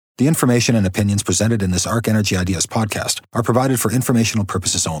The information and opinions presented in this Arc Energy Ideas podcast are provided for informational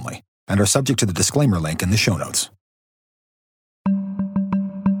purposes only and are subject to the disclaimer link in the show notes.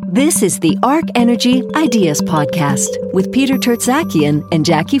 This is the Arc Energy Ideas podcast with Peter Tertzakian and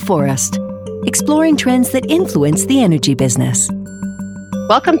Jackie Forrest, exploring trends that influence the energy business.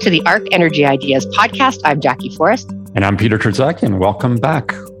 Welcome to the Arc Energy Ideas podcast. I'm Jackie Forrest. And I'm Peter Tertzakian. Welcome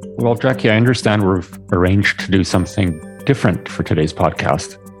back. Well, Jackie, I understand we've arranged to do something different for today's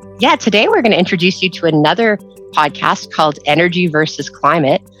podcast. Yeah, today we're going to introduce you to another podcast called Energy versus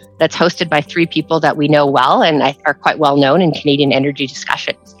Climate that's hosted by three people that we know well and are quite well known in Canadian energy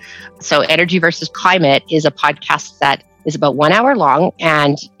discussions. So Energy versus Climate is a podcast that is about 1 hour long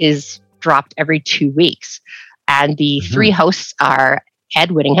and is dropped every 2 weeks. And the three hosts are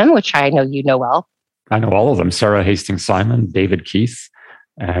Ed Whittingham, which I know you know well. I know all of them. Sarah Hastings-Simon, David Keith.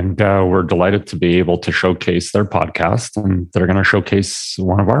 And we're delighted to be able to showcase their podcast, and they're going to showcase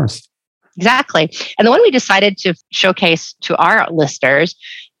one of ours. Exactly. And the one we decided to showcase to our listeners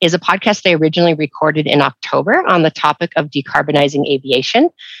is a podcast they originally recorded in October on the topic of decarbonizing aviation.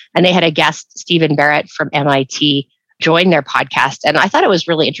 And they had a guest, Stephen Barrett from MIT, join their podcast. And I thought it was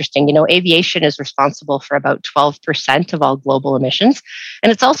really interesting. You know, aviation is responsible for about 12% of all global emissions.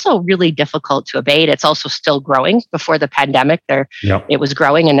 And it's also really difficult to abate. It's also still growing. Before the pandemic, it was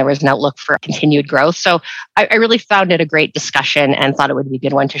growing and there was an outlook for continued growth. So I really found it a great discussion and thought it would be a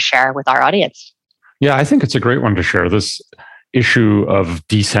good one to share with our audience. Yeah, I think it's a great one to share. This issue of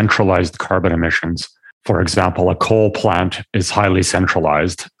decentralized carbon emissions. For example, a coal plant is highly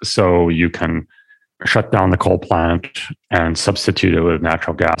centralized, so you can shut down the coal plant and substitute it with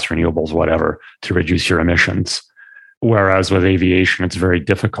natural gas, renewables, whatever, to reduce your emissions. Whereas with aviation, it's very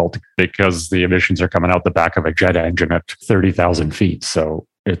difficult because the emissions are coming out the back of a jet engine at 30,000 feet. So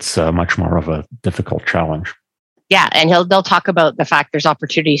it's much more of a difficult challenge. Yeah, and they'll talk about the fact there's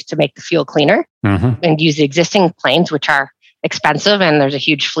opportunities to make the fuel cleaner and use the existing planes, which are expensive, and there's a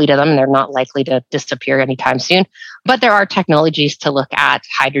huge fleet of them, and they're not likely to disappear anytime soon. But there are technologies to look at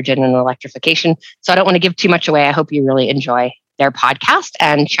hydrogen and electrification. So I don't want to give too much away. I hope you really enjoy their podcast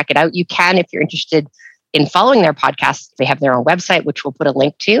and check it out. You can, if you're interested in following their podcast, they have their own website, which we'll put a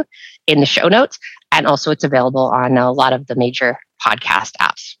link to in the show notes. And also it's available on a lot of the major podcast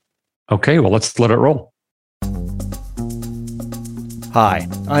apps. Okay, well, let's let it roll. Hi,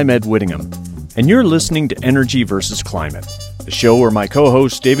 I'm Ed Whittingham, and you're listening to Energy versus Climate, the show where my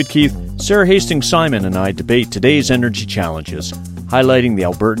co-hosts David Keith, Sarah Hastings-Simon, and I debate today's energy challenges, highlighting the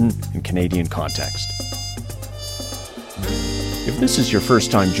Albertan and Canadian context. If this is your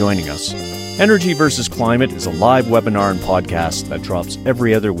first time joining us, Energy versus Climate is a live webinar and podcast that drops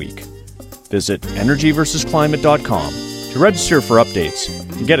every other week. Visit energyversusclimate.com to register for updates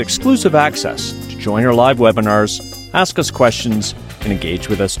and get exclusive access to join our live webinars, ask us questions, and engage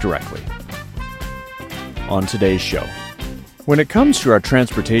with us directly. On today's show, when it comes to our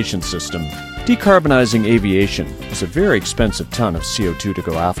transportation system, decarbonizing aviation is a very expensive ton of CO2 to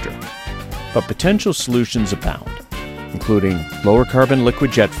go after. But potential solutions abound, including lower carbon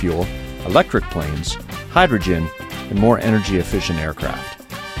liquid jet fuel, electric planes, hydrogen, and more energy-efficient aircraft.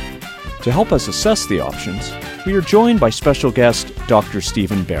 To help us assess the options, we are joined by special guest Dr.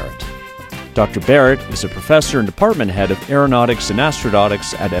 Stephen Barrett. Dr. Barrett is a professor and department head of aeronautics and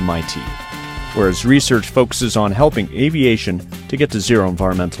astronautics at MIT, where his research focuses on helping aviation to get to zero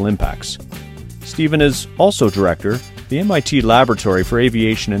environmental impacts. Stephen is also director of the MIT Laboratory for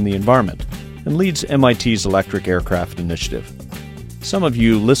Aviation and the Environment and leads MIT's Electric Aircraft Initiative. Some of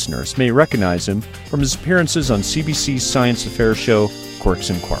you listeners may recognize him from his appearances on CBC's science affairs show, Quirks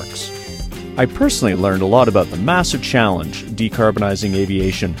and Quarks. I personally learned a lot about the massive challenge of decarbonizing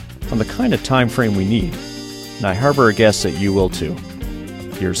aviation on the kind of time frame we need, and I harbor a guess that you will too.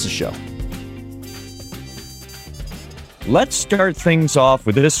 Here's the show. Let's start things off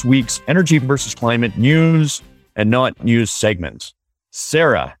with this week's Energy versus Climate news and not news segment.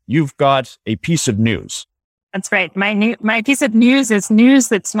 Sarah, you've got a piece of news. That's right. My piece of news is news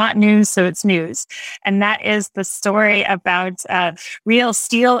that's not news, so it's news. And that is the story about real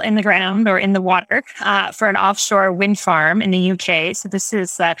steel in the ground or in the water for an offshore wind farm in the UK. So this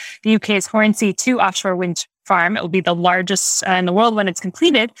is the UK's Hornsea 2 offshore wind farm. It will be the largest in the world when it's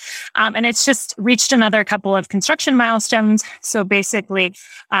completed. And it's just reached another couple of construction milestones. So basically,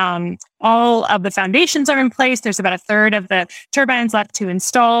 all of the foundations are in place. There's about a third of the turbines left to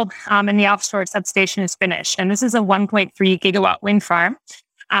install, and the offshore substation is finished. And this is a 1.3 gigawatt wind farm.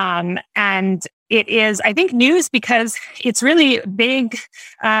 And it is, I think, news because it's really a big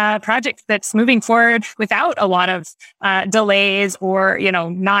project that's moving forward without a lot of delays or,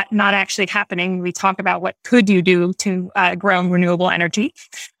 not actually happening. We talk about what could you do to grow renewable energy.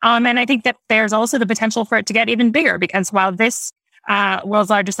 And I think that there's also the potential for it to get even bigger because while this world's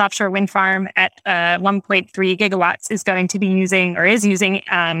largest offshore wind farm at 1.3 gigawatts is going to be using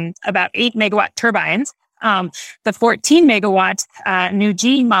about 8 megawatt turbines, the 14 megawatt new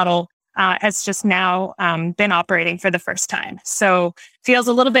G model has just now been operating for the first time. So feels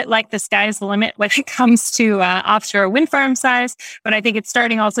a little bit like the sky's the limit when it comes to offshore wind farm size, but I think it's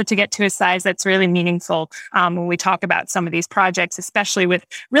starting also to get to a size that's really meaningful when we talk about some of these projects, especially with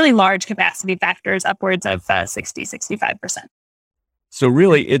really large capacity factors upwards of 65%. So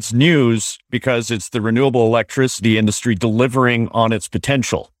really, it's news because it's the renewable electricity industry delivering on its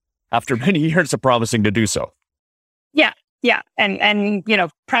potential after many years of promising to do so. Yeah. And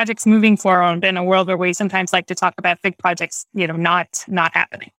projects moving forward in a world where we sometimes like to talk about big projects, not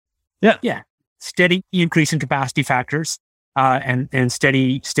happening. Yeah. Steady increase in capacity factors and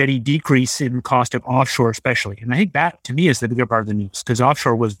steady decrease in cost of offshore, especially. And I think that, to me, is the bigger part of the news because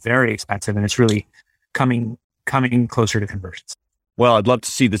offshore was very expensive and it's really coming closer to conversions. Well, I'd love to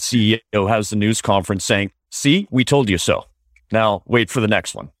see the CEO has the news conference saying, see, we told you so. Now, wait for the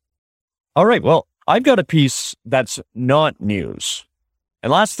next one. All right, well, I've got a piece that's not news.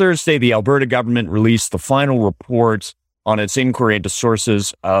 And last Thursday, the Alberta government released the final report on its inquiry into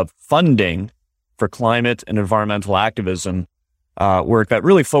sources of funding for climate and environmental activism work that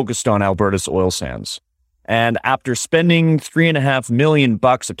really focused on Alberta's oil sands. And after spending $3.5 million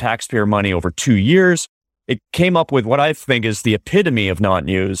of taxpayer money over 2 years, it came up with what I think is the epitome of not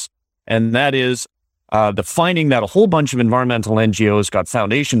news, and that is the finding that a whole bunch of environmental NGOs got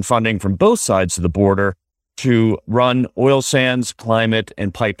foundation funding from both sides of the border to run oil sands, climate,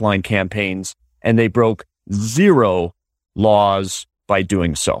 and pipeline campaigns, and they broke 0 laws by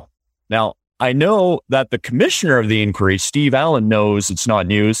doing so. Now, I know that the commissioner of the inquiry, Steve Allen, knows it's not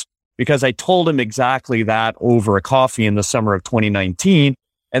news because I told him exactly that over a coffee in the summer of 2019,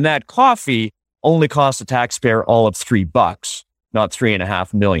 and that coffee only cost the taxpayer all of $3, not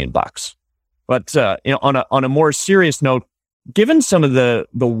 $3.5 million. But on a more serious note, given some of the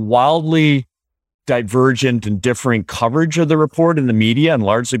wildly divergent and differing coverage of the report in the media, and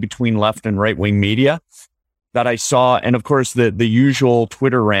largely between left and right wing media that I saw, and of course the usual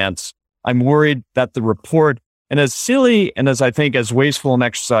Twitter rants, I'm worried that the report, and as silly and as I think as wasteful an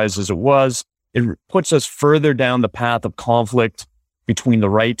exercise as it was, it puts us further down the path of conflict between the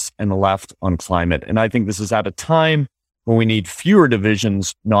right and the left on climate. And I think this is at a time when we need fewer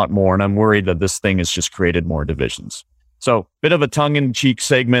divisions, not more. And I'm worried that this thing has just created more divisions. So bit of a tongue-in-cheek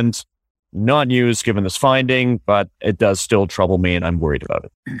segment, not news given this finding, but it does still trouble me and I'm worried about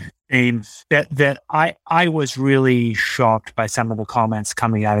it. That I was really shocked by some of the comments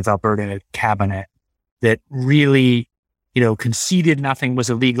coming out of Alberta cabinet that really, conceded nothing was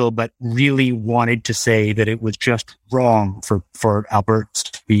illegal, but really wanted to say that it was just wrong for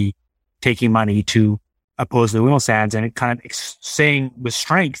Albertans to be taking money to oppose the oil sands, and it kind of saying with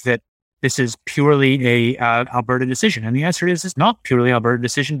strength that this is purely a Alberta decision. And the answer is it's not purely an Alberta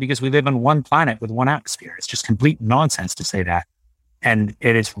decision because we live on one planet with one atmosphere. It's just complete nonsense to say that. And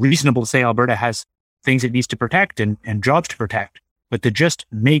it is reasonable to say Alberta has things it needs to protect and jobs to protect. But to just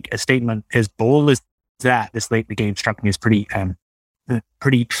make a statement as bold as that this late in the game struck me as pretty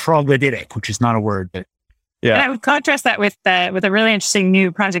troglodytic, which is not a word, but yeah. And I would contrast that with a really interesting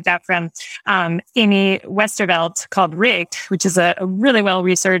new project out from Amy Westervelt called Rigged, which is a really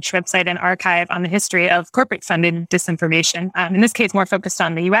well-researched website and archive on the history of corporate-funded disinformation. In this case, more focused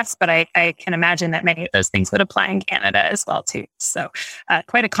on the US, but I can imagine that many of those things would apply in Canada as well, too. So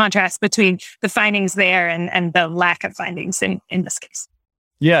quite a contrast between the findings there and the lack of findings in this case.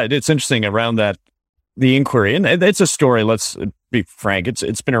 Yeah, it's interesting around that, the inquiry, and it's a story, let's be frank,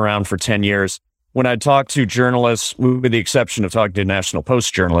 it's been around for 10 years. When I talk to journalists, with the exception of talking to National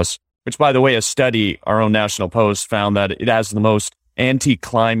Post journalists, which, by the way, a study, our own National Post found that it has the most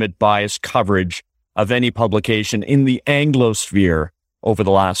anti-climate bias coverage of any publication in the Anglosphere over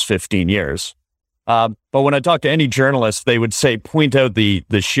the last 15 years. But when I talk to any journalist, they would say, point out the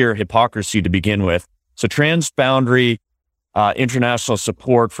sheer hypocrisy to begin with. So transboundary international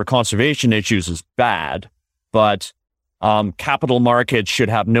support for conservation issues is bad, but capital markets should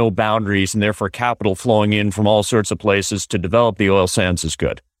have no boundaries, and therefore capital flowing in from all sorts of places to develop the oil sands is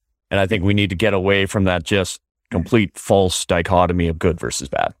good. And I think we need to get away from that just complete false dichotomy of good versus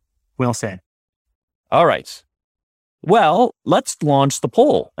bad. Well said. All right. Well, let's launch the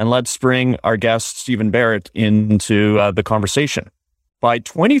poll and let's bring our guest, Stephen Barrett, into the conversation. by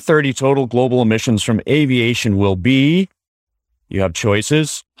 2030, total global emissions from aviation will be, you have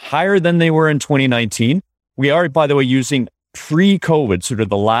choices, higher than they were in 2019. We are, by the way, using pre-COVID, sort of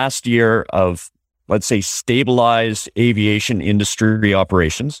the last year of, let's say, stabilized aviation industry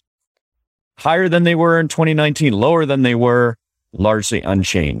operations. Higher than they were in 2019, lower than they were, largely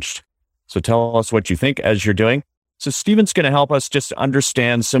unchanged. So tell us what you think as you're doing. So Stephen's going to help us just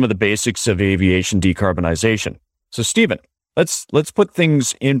understand some of the basics of aviation decarbonization. So Stephen, let's put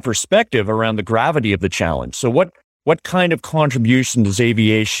things in perspective around the gravity of the challenge. So what kind of contribution does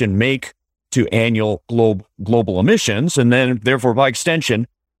aviation make to annual global emissions? And then therefore, by extension,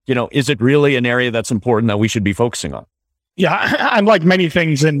 is it really an area that's important that we should be focusing on? Yeah, and like many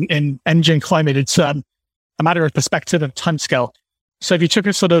things in energy and climate, it's a matter of perspective and timescale. So if you took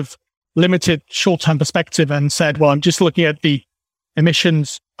a sort of limited short-term perspective and said, well, I'm just looking at the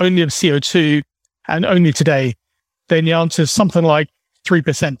emissions only of CO2 and only today, then the answer is something like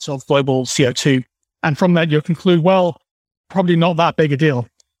 3% of global CO2. And from that, you'll conclude, well, probably not that big a deal.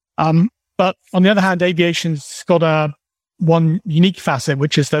 But on the other hand, aviation's got one unique facet,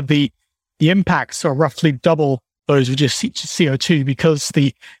 which is that the impacts are roughly double those of just CO2, because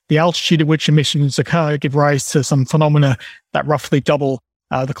the altitude at which emissions occur give rise to some phenomena that roughly double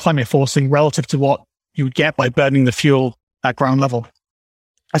the climate forcing relative to what you would get by burning the fuel at ground level.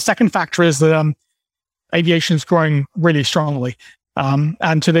 A second factor is that aviation is growing really strongly.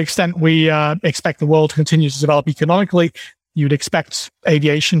 And to the extent we expect the world to continue to develop economically, you'd expect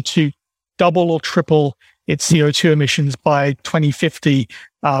aviation to double or triple its CO2 emissions by 2050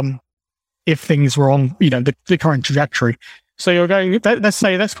 if things were on the current trajectory. So you're going, let's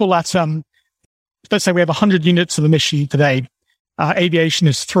say we have 100 units of emission today. Aviation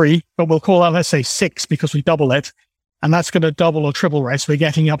is 3, but we'll call that, let's say 6, because we double it. And that's going to double or triple, right? So we're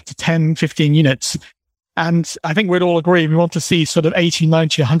getting up to 10, 15 units. And I think we'd all agree we want to see sort of 80,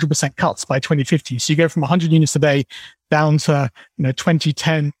 90, 100% cuts by 2050. So you go from 100 units a day down to 20,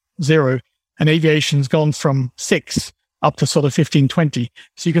 10, 0. And aviation's gone from 6 up to sort of 15, 20.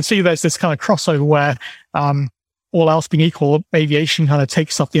 So you can see there's this kind of crossover where all else being equal, aviation kind of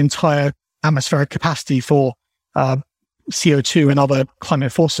takes up the entire atmospheric capacity for CO2 and other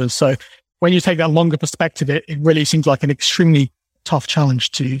climate forces. So when you take that longer perspective, it really seems like an extremely tough challenge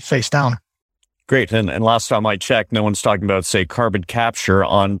to face down. Great. And last time I checked, no one's talking about, say, carbon capture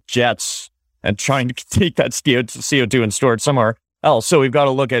on jets and trying to take that CO2 and store it somewhere else. So we've got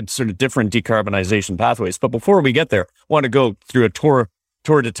to look at sort of different decarbonization pathways. But before we get there, I want to go through a tour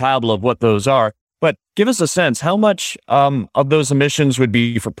de table of what those are. But give us a sense, how much of those emissions would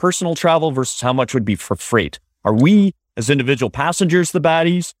be for personal travel versus how much would be for freight? Are we, as individual passengers, the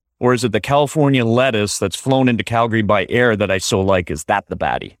baddies? Or is it the California lettuce that's flown into Calgary by air that I so like? Is that the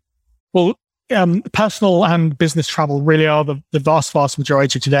baddie? Well, personal and business travel really are the vast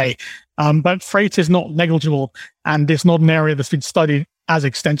majority today. But freight is not negligible, and it's not an area that's been studied as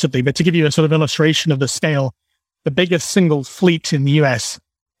extensively. But to give you a sort of illustration of the scale, the biggest single fleet in the US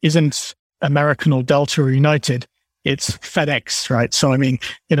isn't American or Delta or United. It's FedEx, right? So, I mean,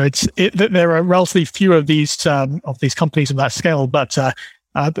 there are relatively few of these companies of that scale, but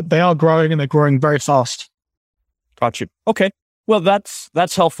they are growing, and they're growing very fast. Got you. Okay. Well,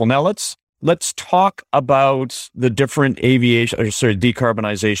 that's helpful. Now let's talk about the different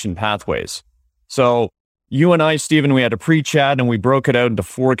decarbonization pathways. So you and I, Stephen, we had a pre-chat and we broke it out into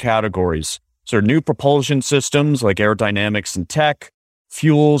 4 categories. So new propulsion systems like aerodynamics and tech,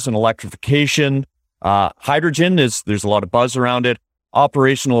 fuels and electrification, hydrogen there's a lot of buzz around it,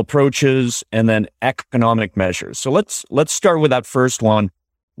 operational approaches, and then economic measures. So let's start with that first one.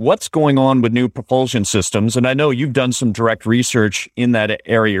 What's going on with new propulsion systems? And I know you've done some direct research in that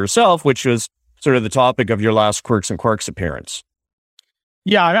area yourself, which was sort of the topic of your last Quirks and Quarks appearance.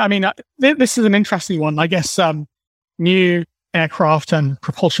 Yeah, I mean, this is an interesting one. I guess new aircraft and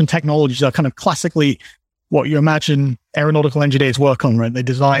propulsion technologies are kind of classically what you imagine aeronautical engineers work on, right? They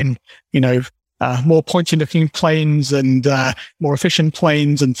design, more pointy-looking planes and more efficient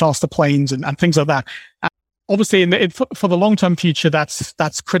planes and faster planes and things like that. Obviously, for the long-term future, that's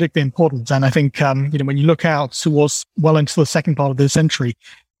critically important. And I think, when you look out towards well into the second part of the century,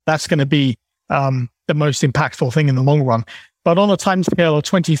 that's going to be the most impactful thing in the long run. But on a timescale of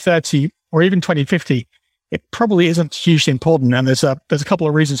 2030 or even 2050, it probably isn't hugely important. And there's a couple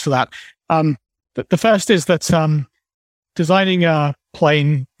of reasons for that. The first is that designing a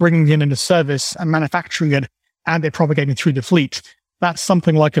plane, bringing it into service and manufacturing it, and then propagating through the fleet, that's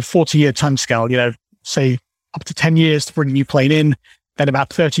something like a 40-year timescale, say up to 10 years to bring a new plane in, then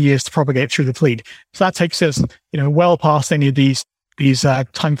about 30 years to propagate through the fleet. So that takes us, well past any of these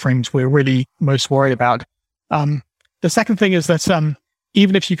timeframes we're really most worried about. The second thing is that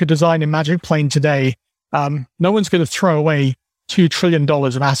even if you could design a magic plane today, no one's going to throw away $2 trillion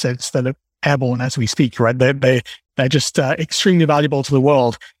of assets that are airborne as we speak, right? They're just extremely valuable to the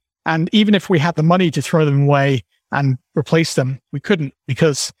world. And even if we had the money to throw them away and replace them, we couldn't,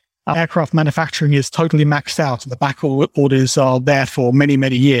 because aircraft manufacturing is totally maxed out and the back orders are there for many,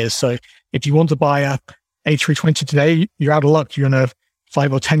 many years. So if you want to buy a A320 today, you're out of luck. You're on a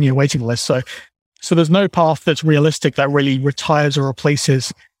 5 or 10 year waiting list. So there's no path that's realistic that really retires or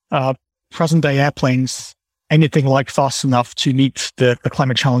replaces present day airplanes anything like fast enough to meet the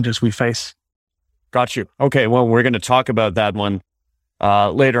climate challenges we face. Got you. Okay, well, we're going to talk about that one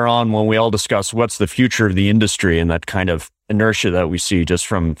later on when we all discuss what's the future of the industry and that kind of inertia that we see just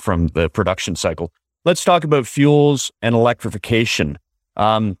from the production cycle. Let's talk about fuels and electrification.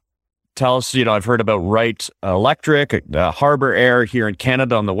 Tell us, I've heard about Wright Electric, Harbor Air here in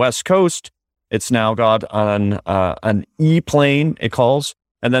Canada on the West Coast. It's now got an E-plane, it calls.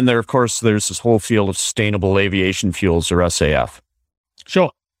 And then there's this whole field of sustainable aviation fuels, or SAF.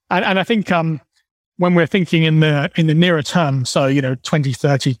 Sure. And I think when we're thinking in the nearer term, so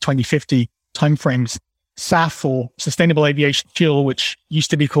 2030, 2050 timeframes, SAF, or sustainable aviation fuel, which used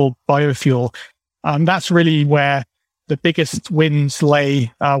to be called biofuel, that's really where the biggest wins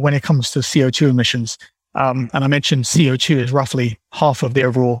lay when it comes to CO2 emissions. And I mentioned CO2 is roughly half of the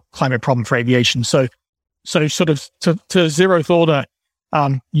overall climate problem for aviation. So sort of to zeroth order,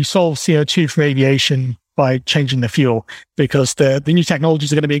 you solve CO2 for aviation by changing the fuel, because the new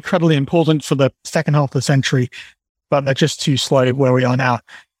technologies are going to be incredibly important for the second half of the century, but they're just too slow where we are now.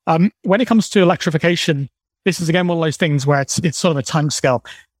 When it comes to electrification, this is again one of those things where it's sort of a timescale.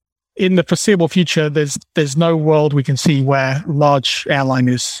 In the foreseeable future, there's no world we can see where large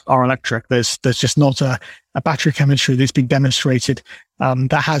airliners are electric. There's just not a battery chemistry that's been demonstrated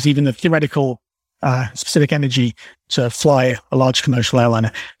that has even the theoretical specific energy to fly a large commercial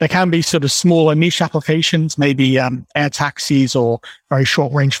airliner. There can be sort of smaller niche applications, maybe air taxis or very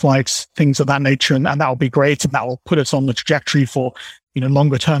short range flights, things of that nature, and that will be great, and that will put us on the trajectory for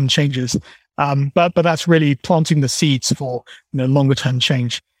longer term changes. But that's really planting the seeds for longer term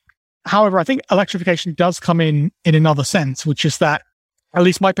change. However, I think electrification does come in another sense, which is that, at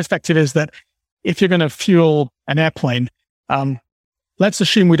least my perspective is that if you're going to fuel an airplane, let's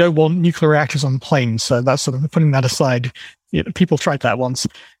assume we don't want nuclear reactors on planes. So that's sort of putting that aside. People tried that once.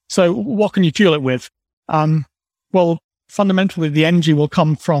 So what can you fuel it with? Well, fundamentally, the energy will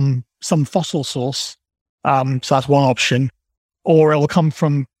come from some fossil source. So that's one option. Or it will come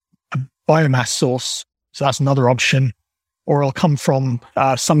from a biomass source. So that's another option. Or it'll come from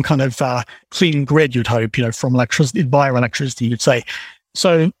some kind of clean grid, you'd hope, from electricity, bioelectricity, you'd say.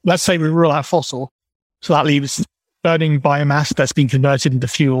 So let's say we rule out fossil. So that leaves burning biomass that's been converted into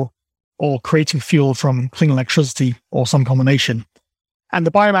fuel, or creating fuel from clean electricity, or some combination. And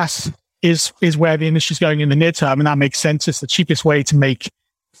the biomass is where the industry is going in the near term, and that makes sense. It's the cheapest way to make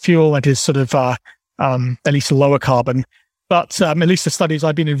fuel that is sort of at least a lower carbon. But at least the studies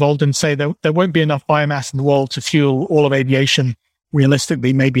I've been involved in say there won't be enough biomass in the world to fuel all of aviation.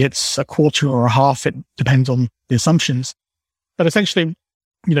 Realistically, maybe it's a quarter or a half. It depends on the assumptions. But essentially,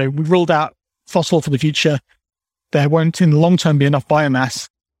 we've ruled out fossil for the future. There won't, in the long term, be enough biomass.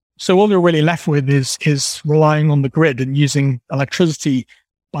 So all we're really left with is relying on the grid and using electricity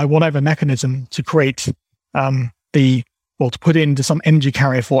by whatever mechanism to create to put into some energy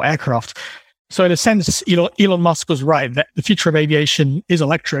carrier for aircraft. So in a sense, Elon Musk was right that the future of aviation is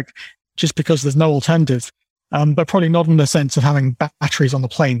electric, just because there's no alternative. But probably not in the sense of having batteries on the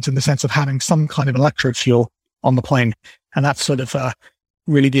planes, in the sense of having some kind of electric fuel on the plane. And that's sort of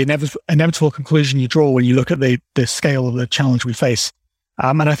really the inevitable conclusion you draw when you look at the scale of the challenge we face.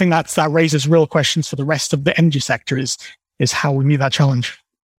 And I think that raises real questions for the rest of the energy sector is how we meet that challenge.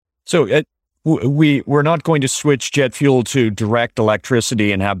 So we're not going to switch jet fuel to direct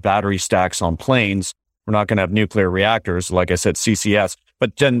electricity and have battery stacks on planes. We're not going to have nuclear reactors, like I said, CCS.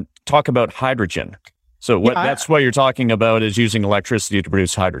 But then talk about hydrogen. So that's what you're talking about, is using electricity to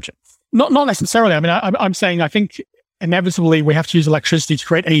produce hydrogen. Not necessarily. I mean, I'm saying I think inevitably we have to use electricity to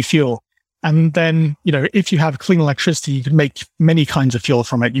create a fuel. And then, if you have clean electricity, you can make many kinds of fuel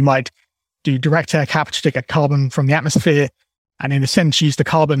from it. You might do direct air capture to get carbon from the atmosphere, and in a sense use the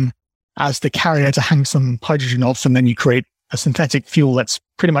carbon as the carrier to hang some hydrogen off, and then you create a synthetic fuel that's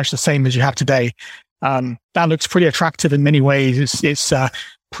pretty much the same as you have today. That looks pretty attractive in many ways. It's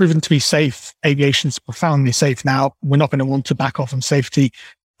proven to be safe. Aviation's profoundly safe now. We're not going to want to back off on safety.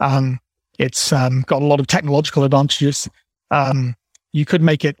 It's got a lot of technological advantages. You could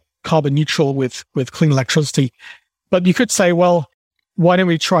make it carbon neutral with clean electricity, but you could say, well, why don't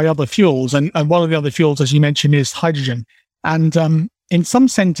we try other fuels? And one of the other fuels, as you mentioned, is hydrogen. And in some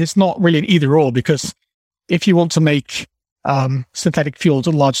sense, it's not really an either or, because if you want to make synthetic fuels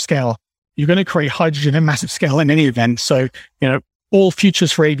at large scale, you're going to create hydrogen at massive scale in any event. So, all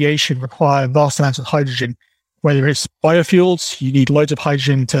futures for aviation require vast amounts of hydrogen. Whether it's biofuels, you need loads of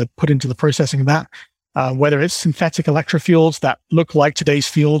hydrogen to put into the processing of that. Whether it's synthetic electrofuels that look like today's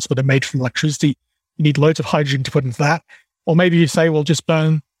fuels but are made from electricity, you need loads of hydrogen to put into that. Or maybe you say, well, just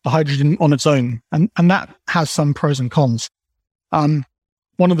burn the hydrogen on its own. And that has some pros and cons. One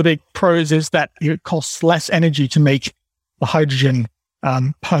of the big pros is that it costs less energy to make the hydrogen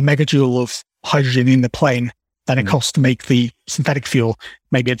per megajoule of hydrogen in the plane than it costs to make the synthetic fuel.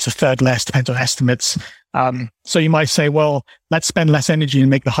 Maybe it's a third less, depends on estimates. So you might say, well, let's spend less energy and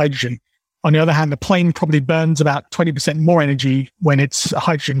make the hydrogen. On the other hand, the plane probably burns about 20% more energy when it's a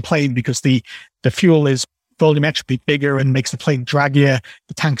hydrogen plane, because the fuel is volumetrically bigger and makes the plane draggier.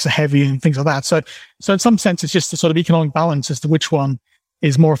 The tanks are heavy and things like that. So in some sense, it's just a sort of economic balance as to which one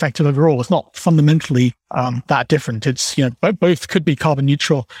is more effective overall. It's not fundamentally that different. It's, both could be carbon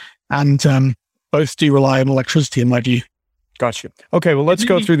neutral, and both do rely on electricity, in my view. Gotcha. Okay, well, let's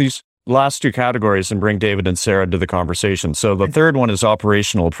go through these last two categories and bring David and Sarah to the conversation. So the third one is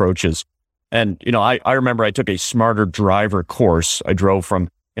operational approaches. And, I remember I took a smarter driver course. I drove from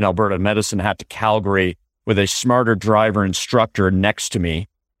in Alberta, Medicine Hat to Calgary with a smarter driver instructor next to me,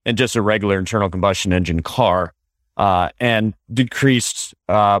 and just a regular internal combustion engine car, and decreased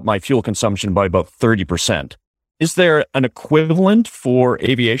my fuel consumption by about 30%. Is there an equivalent for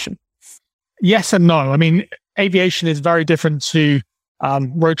aviation? Yes and no. I mean, aviation is very different to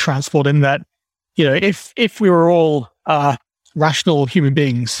road transport in that, if we were all rational human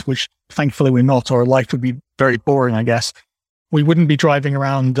beings, which thankfully we're not, or life would be very boring, I guess, we wouldn't be driving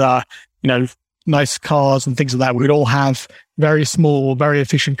around, nice cars and things like that. We'd all have very small, very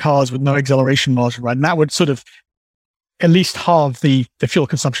efficient cars with no acceleration margin, right? And that would sort of at least halve the fuel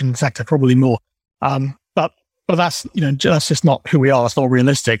consumption in the sector, probably more. But that's, that's just not who we are. It's not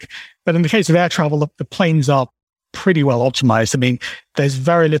realistic. But in the case of air travel, the planes are pretty well optimized. I mean, there's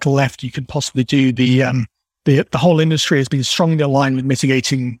very little left you could possibly do. The whole industry has been strongly aligned with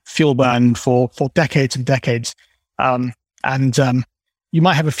mitigating fuel burn for decades and decades. You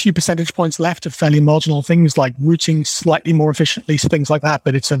might have a few percentage points left of fairly marginal things like routing slightly more efficiently, things like that,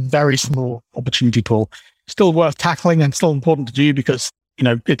 but it's a very small opportunity pool. Still worth tackling and still important to do, because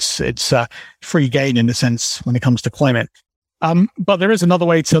it's free gain in a sense when it comes to climate. But there is another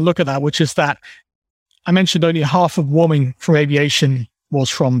way to look at that, which is that I mentioned only half of warming from aviation was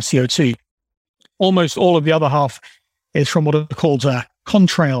from CO2. Almost all of the other half is from what are called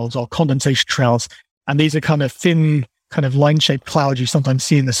contrails or condensation trails. And these are kind of thin, kind of line-shaped clouds you sometimes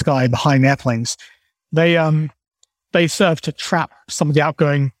see in the sky behind airplanes. They serve to trap some of the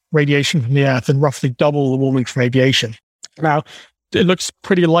outgoing radiation from the Earth and roughly double the warming from aviation. Now, it looks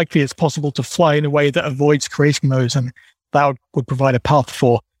pretty likely it's possible to fly in a way that avoids creating those, and that would provide a path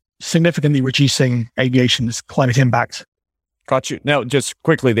for significantly reducing aviation's climate impact. Got you. Now, just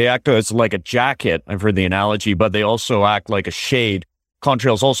quickly, they act as like a jacket. I've heard the analogy, but they also act like a shade.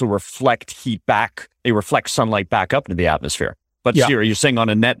 Contrails also reflect heat back. They reflect sunlight back up into the atmosphere. But yeah, you're saying on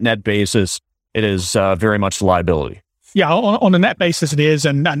a net basis, it is very much a liability. Yeah, on a net basis it is,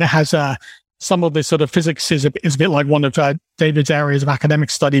 and it has some of the sort of physics is a bit like one of David's areas of academic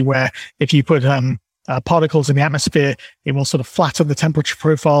study, where if you put particles in the atmosphere, it will sort of flatten the temperature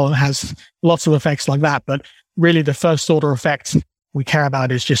profile and has lots of effects like that. But really, the first order effect we care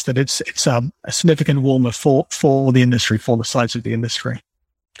about is just that it's a significant warmer for the industry, for the size of the industry.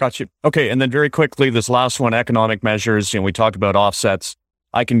 Got you. Okay, and then very quickly, this last one, economic measures. We talked about offsets.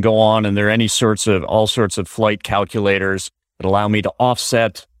 I can go on, and there are all sorts of flight calculators that allow me to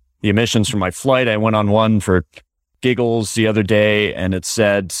offset the emissions from my flight. I went on one for giggles the other day, and it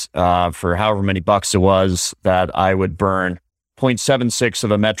said for however many bucks it was that I would burn 0.76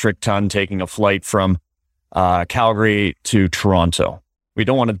 of a metric ton taking a flight from Calgary to Toronto. We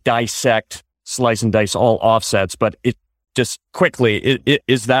don't want to dissect, slice and dice all offsets, but it just quickly,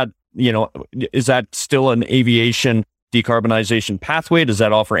 is that still an aviation decarbonization pathway? Does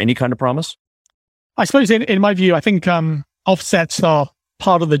that offer any kind of promise? I suppose in my view, I think offsets are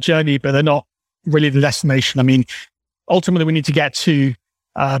part of the journey, but they're not really the destination. I mean, ultimately we need to get to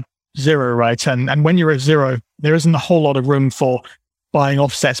zero, right? And when you're at zero, there isn't a whole lot of room for buying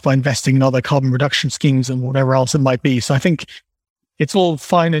offsets by investing in other carbon reduction schemes and whatever else it might be. So I think it's all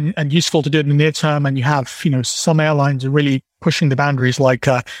fine and useful to do it in the near term. And you have, some airlines are really pushing the boundaries, like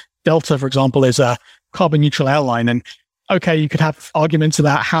Delta, for example, is a carbon neutral airline. And okay, you could have arguments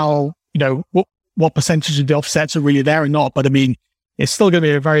about how, what percentage of the offsets are really there or not. But I mean, it's still going to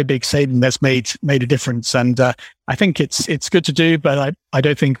be a very big saving that's made a difference. And I think it's good to do, but I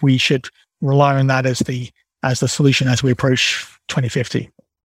don't think we should rely on that as the solution as we approach 2050.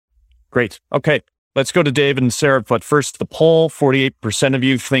 Great. Okay. Let's go to David and Sarah. But first, the poll, 48% of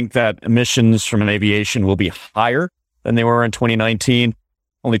you think that emissions from aviation will be higher than they were in 2019.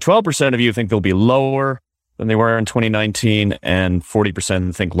 Only 12% of you think they'll be lower than they were in 2019, and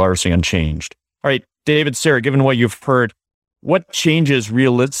 40% think largely unchanged. All right, David, Sarah, given what you've heard, what changes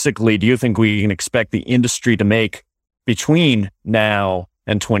realistically do you think we can expect the industry to make between now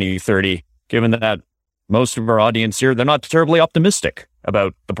and 2030, given that most of our audience here, they're not terribly optimistic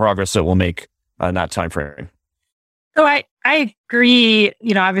about the progress that we'll make in that time frame? So I agree,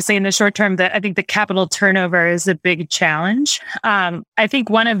 obviously in the short term that I think the capital turnover is a big challenge. I think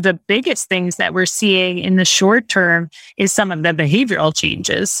one of the biggest things that we're seeing in the short term is some of the behavioral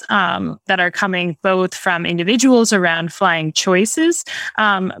changes that are coming both from individuals around flying choices,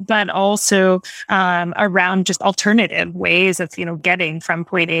 but also around just alternative ways of, getting from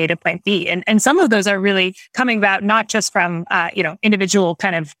point A to point B. And some of those are really coming about not just from, individual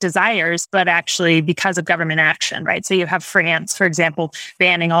kind of desires, but actually because of government action, right? So you have France, for example,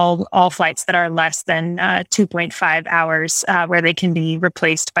 banning all flights that are less than 2.5 hours where they can be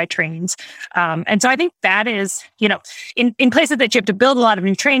replaced by trains. And so I think that is, in places that you have to build a lot of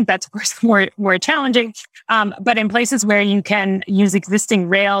new trains, that's of course more challenging. But in places where you can use existing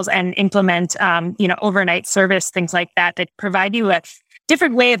rails and implement, overnight service, things like that provide you a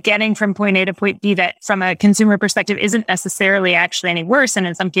different way of getting from point A to point B that from a consumer perspective isn't necessarily actually any worse, and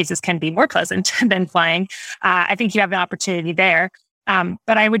in some cases can be more pleasant than flying. I think you have an opportunity there.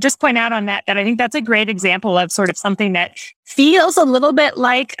 But I would just point out on that I think that's a great example of sort of something that feels a little bit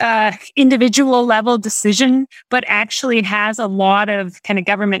like a individual level decision, but actually has a lot of kind of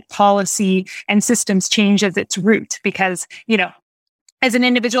government policy and systems change as its root. Because, as an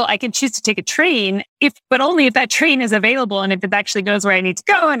individual, I can choose to take a train, but only if that train is available and if it actually goes where I need to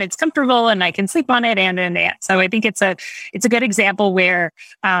go and it's comfortable and I can sleep on it and. So I think it's a good example where,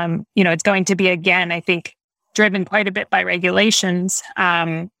 it's going to be, again, I think, driven quite a bit by regulations,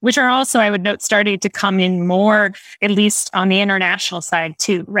 which are also, I would note, starting to come in more, at least on the international side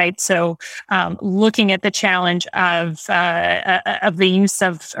too, right? So looking at the challenge of the use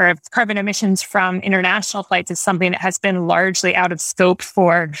of carbon emissions from international flights is something that has been largely out of scope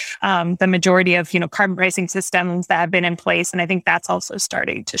for the majority of, carbon pricing systems that have been in place. And I think that's also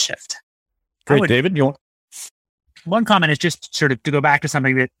starting to shift. Great, David. One comment is just sort of to go back to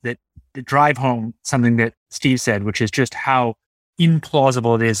something that drive home something that Steve said, which is just how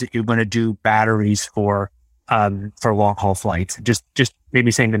implausible it is that you're going to do batteries for long haul flights. Just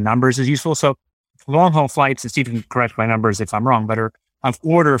maybe saying the numbers is useful. So long haul flights, and Steve can correct my numbers if I'm wrong, but are of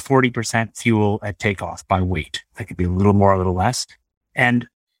order 40% fuel at takeoff by weight. That could be a little more, a little less. And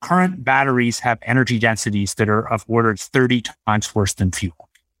current batteries have energy densities that are of order 30 times worse than fuel.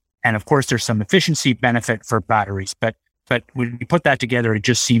 And of course, there's some efficiency benefit for batteries, but when you put that together, it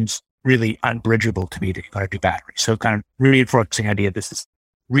just seems really unbridgeable to me that you've got to do batteries. So kind of reinforcing the idea this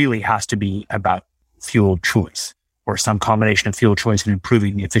really has to be about fuel choice or some combination of fuel choice and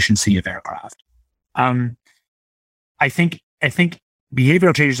improving the efficiency of aircraft. I think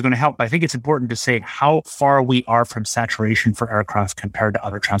behavioral changes are going to help, but I think it's important to say how far we are from saturation for aircraft compared to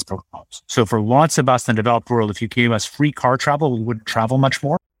other transport modes. So for lots of us in the developed world, if you gave us free car travel, we wouldn't travel much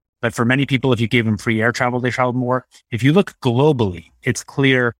more. But for many people, if you gave them free air travel, they traveled more. If you look globally, it's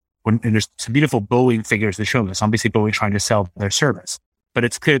clear and there's some beautiful Boeing figures that show this. Obviously, Boeing's trying to sell their service, but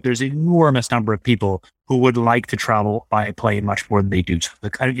it's clear there's an enormous number of people who would like to travel by plane much more than they do. So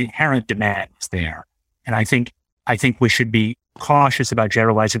the kind of inherent demand is there. And I think we should be cautious about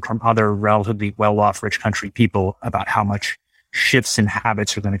generalizing from other relatively well-off rich country people about how much shifts in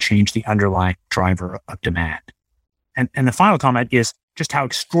habits are going to change the underlying driver of demand. And the final comment is just how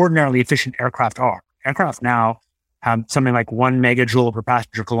extraordinarily efficient aircraft are. Aircraft now have something like 1 megajoule per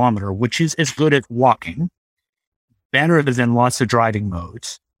passenger kilometer, which is as good as walking, better than lots of driving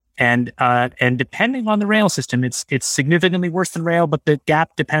modes. And depending on the rail system, it's significantly worse than rail, but the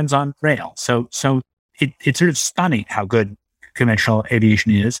gap depends on rail. So it's sort of stunning how good conventional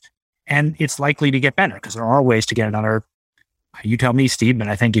aviation is. And it's likely to get better because there are ways to get another, you tell me, Steve, but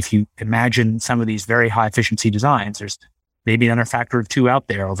I think if you imagine some of these very high efficiency designs, there's maybe another factor of 2 out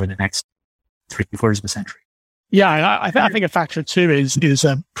there over the next 3/4 of a century. Yeah, I think a factor of 2 is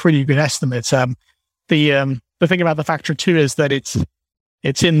a pretty good estimate. The thing about the factor of 2 is that it's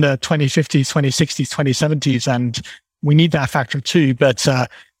in the 2050s, 2060s, 2070s, and we need that factor of 2. But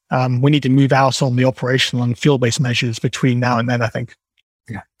we need to move out on the operational and fuel-based measures between now and then, I think.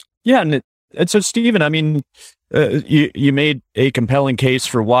 Yeah, and so Stephen, I mean, You made a compelling case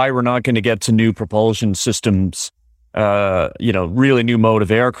for why we're not going to get to new propulsion systems, really new mode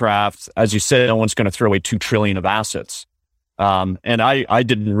of aircraft. As you said, no one's going to throw away $2 trillion of assets. And I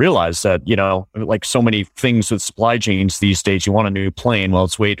didn't realize that, like so many things with supply chains these days, you want a new plane. Well,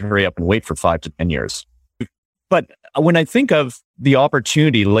 hurry up and wait for 5 to 10 years. But when I think of the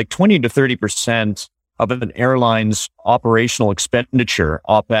opportunity, like 20 to 30% of an airline's operational expenditure,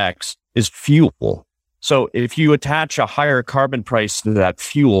 OPEX, is fuel. So if you attach a higher carbon price to that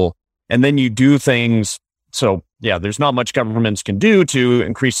fuel, and then you do things, there's not much governments can do to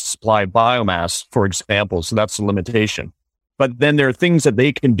increase the supply of biomass, for example. So that's a limitation. But then there are things that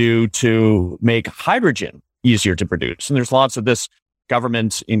they can do to make hydrogen easier to produce. And there's lots of this.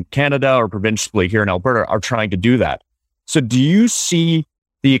 Governments in Canada or provincially here in Alberta are trying to do that. So do you see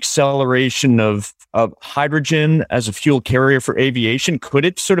the acceleration of hydrogen as a fuel carrier for aviation? Could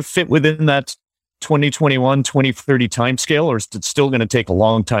it sort of fit within that 2021, 2030 timescale, or is it still going to take a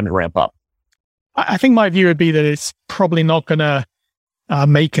long time to ramp up? I think my view would be that it's probably not going to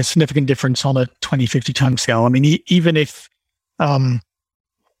make a significant difference on a 2050 timescale. I mean, even if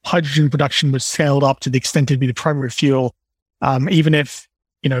hydrogen production was scaled up to the extent it'd be the primary fuel, even if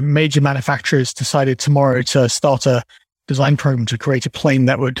major manufacturers decided tomorrow to start a design program to create a plane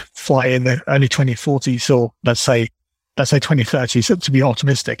that would fly in the early 2040s, or let's say 2030, so to be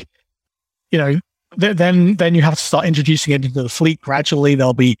optimistic, then you have to start introducing it into the fleet gradually.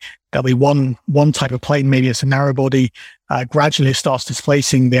 There'll be one type of plane, maybe it's a narrow body. Gradually it starts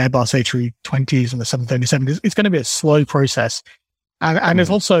displacing the Airbus A320s and the 737. It's going to be a slow process, and there's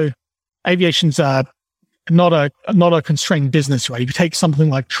also aviation's not a constrained business, right? If you take something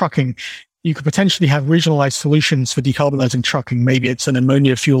like trucking, you could potentially have regionalized solutions for decarbonizing trucking. Maybe it's an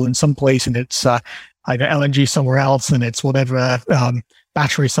ammonia fuel in some place, and it's either LNG somewhere else, and it's whatever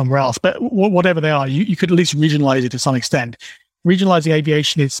battery somewhere else. But whatever they are, you could at least regionalize it to some extent. Regionalizing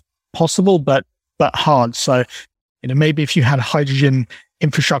aviation is possible, but hard. So, maybe if you had hydrogen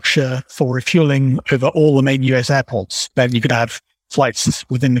infrastructure for refueling over all the main US airports, then you could have flights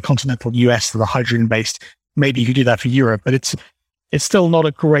within the continental US that are hydrogen based. Maybe you could do that for Europe, but it's still not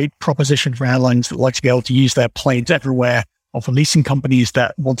a great proposition for airlines that like to be able to use their planes everywhere, or for leasing companies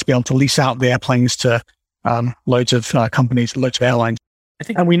that want to be able to lease out the airplanes to loads of companies, loads of airlines.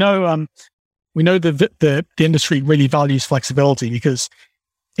 And we know the industry really values flexibility, because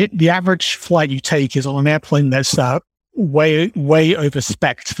the average flight you take is on an airplane that's way over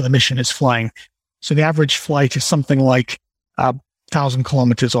spec'd for the mission it's flying. So the average flight is something like 1,000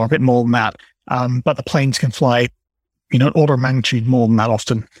 kilometers or a bit more than that. But the planes can fly, an order of magnitude more than that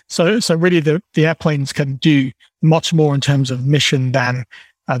often. So really the airplanes can do much more in terms of mission than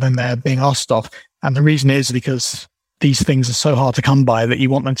they're being asked of. And the reason is because these things are so hard to come by that you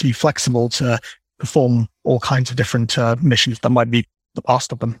want them to be flexible to perform all kinds of different missions that might be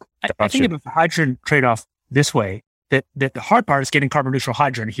asked of them. I think of the hydrogen trade-off this way, that the hard part is getting carbon neutral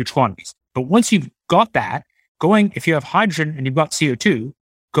hydrogen in huge quantities. But once you've got that, if you have hydrogen and you've got CO2,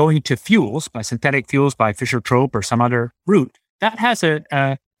 going to fuels, by synthetic fuels, by Fischer-Tropsch or some other route, that has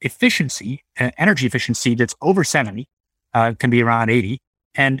a efficiency, energy efficiency that's over 70, can be around 80.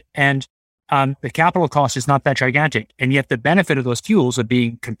 And the capital cost is not that gigantic. And yet the benefit of those fuels of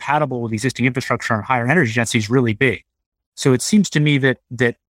being compatible with existing infrastructure and higher energy density is really big. So it seems to me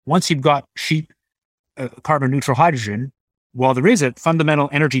that once you've got cheap carbon neutral hydrogen, while there is a fundamental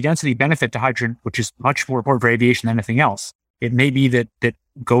energy density benefit to hydrogen, which is much more important for aviation than anything else, it may be that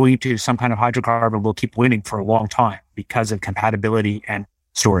going to some kind of hydrocarbon will keep winning for a long time because of compatibility and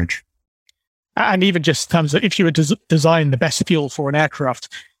storage. And even just in terms of, if you were to design the best fuel for an aircraft,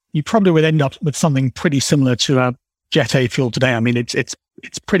 you probably would end up with something pretty similar to a Jet A fuel today. I mean, it's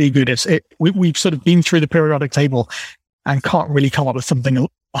pretty good. We've sort of been through the periodic table and can't really come up with something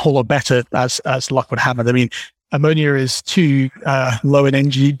a whole lot better as luck would have it. I mean, ammonia is too low in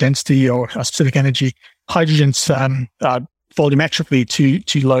energy density or specific energy. Hydrogen's volumetrically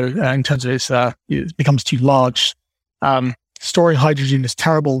too low in terms of it becomes too large. Storing hydrogen is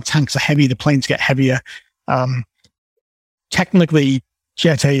terrible. Tanks are heavy. The planes get heavier. Technically,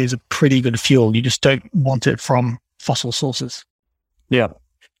 Jet A is a pretty good fuel. You just don't want it from fossil sources. Yeah.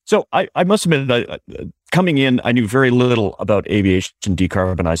 So I must admit, coming in, I knew very little about aviation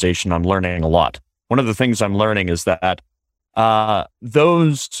decarbonization. I'm learning a lot. One of the things I'm learning is that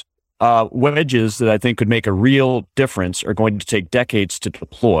those wedges that I think could make a real difference are going to take decades to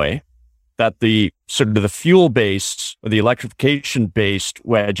deploy. That the sort of the fuel-based or the electrification-based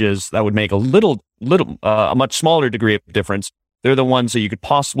wedges that would make a much smaller degree of difference, they're the ones that you could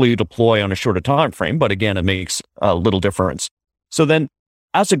possibly deploy on a shorter time frame. But again, it makes a little difference. So then,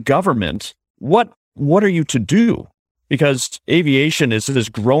 as a government, what what are you to do? Because aviation is this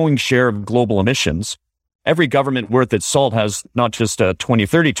growing share of global emissions. Every government worth its salt has not just a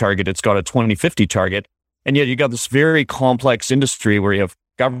 2030 target, it's got a 2050 target. And yet you got this very complex industry where you have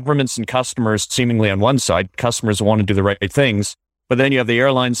governments and customers seemingly on one side, customers want to do the right things, but then you have the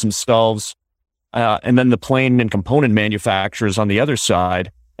airlines themselves, and then the plane and component manufacturers on the other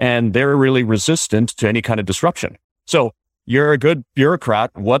side, and they're really resistant to any kind of disruption. So you're a good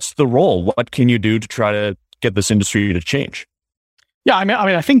bureaucrat. What's the role? What can you do to try to get this industry to change? Yeah,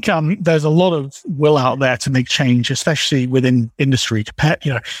 I think there's a lot of will out there to make change, especially within industry.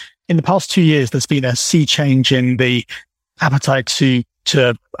 In the past 2 years, there's been a sea change in the appetite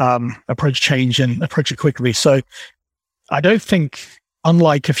to approach change and approach it quickly. So I don't think,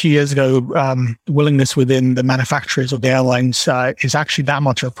 unlike a few years ago, willingness within the manufacturers or the airlines is actually that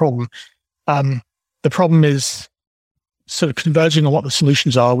much of a problem. The problem is sort of converging on what the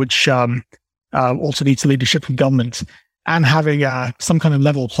solutions are, which also needs leadership from government, and having some kind of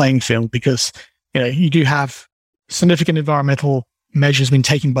level playing field, because you do have significant environmental measures being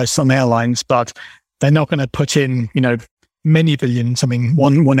taken by some airlines, but they're not going to put in many billions. I mean,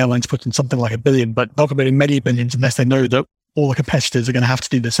 one airline's put in something like $1 billion, but not going to put in many billions unless they know that all the competitors are going to have to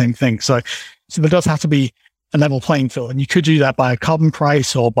do the same thing. So there does have to be a level playing field, and you could do that by a carbon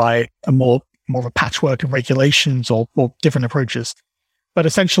price or by a more of a patchwork of regulations or different approaches. But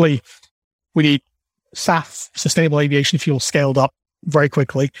essentially, we need SAF, sustainable aviation fuel, scaled up very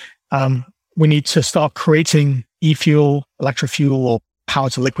quickly. We need to start creating e-fuel, electrofuel, or power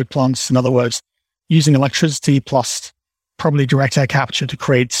to liquid plants. In other words, using electricity plus probably direct air capture to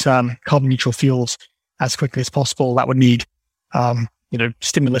create carbon neutral fuels as quickly as possible. That would need,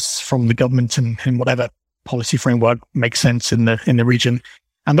 stimulus from the government and whatever policy framework makes sense in the region.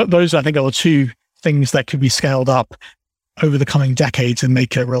 And those, I think, are the two things that could be scaled up over the coming decades and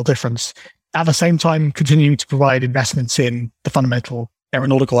make a real difference. At the same time, continuing to provide investments in the fundamental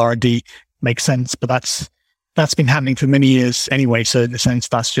aeronautical R&D makes sense, but that's been happening for many years anyway. So in a sense,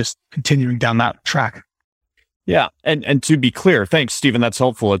 that's just continuing down that track. Yeah. And to be clear, thanks, Stephen, that's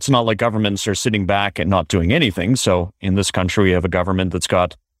helpful. It's not like governments are sitting back and not doing anything. So in this country, we have a government that's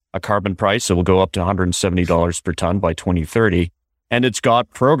got a carbon price that will go up to $170 per ton by 2030. And it's got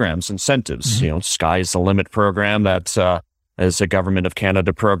programs, incentives, Sky's the Limit program. That's is a Government of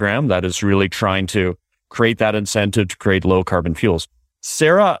Canada program that is really trying to create that incentive to create low carbon fuels.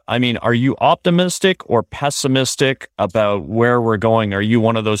 Sarah, are you optimistic or pessimistic about where we're going? Are you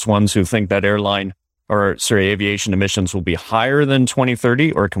one of those ones who think that aviation emissions will be higher than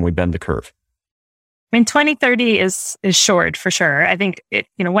 2030, or can we bend the curve? 2030 is short for sure. I think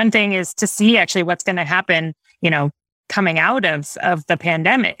one thing is to see actually what's going to happen, coming out of the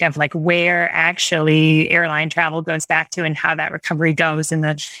pandemic, of like where actually airline travel goes back to and how that recovery goes. And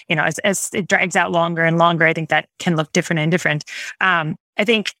as it drags out longer and longer, I think that can look different and different. I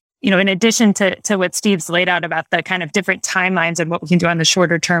think, in addition to what Steve's laid out about the kind of different timelines and what we can do on the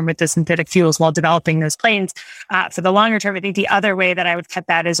shorter term with the synthetic fuels while developing those planes, for the longer term, I think the other way that I would cut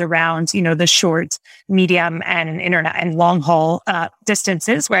that is around, the short, medium, and internet and long haul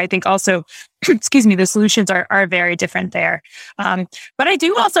distances, where I think also, the solutions are very different there. But I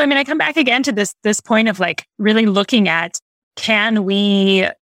do also, I come back again to this point of like really looking at, can we,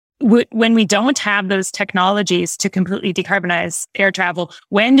 when we don't have those technologies to completely decarbonize air travel,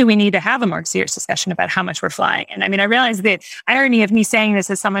 when do we need to have a more serious discussion about how much we're flying? And I realize the irony of me saying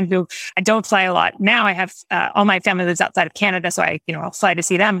this as someone who I don't fly a lot. Now I have all my family lives outside of Canada, so I'll fly to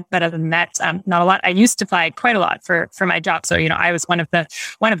see them. But other than that, not a lot. I used to fly quite a lot for my job, so I was one of the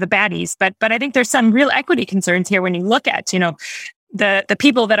baddies. But I think there's some real equity concerns here when you look at the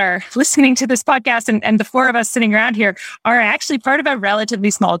people that are listening to this podcast and the four of us sitting around here are actually part of a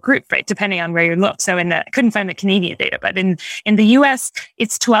relatively small group, right? Depending on where you look. So I couldn't find the Canadian data, but in the US,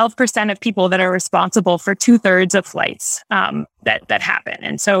 it's 12% of people that are responsible for 2/3 of flights that happen.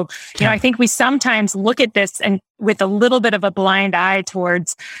 And so, I think we sometimes look at this and with a little bit of a blind eye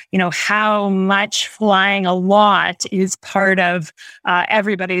towards, how much flying a lot is part of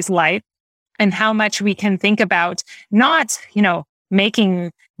everybody's life, and how much we can think about not,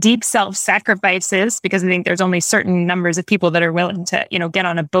 making deep self-sacrifices, because I think there's only certain numbers of people that are willing to, get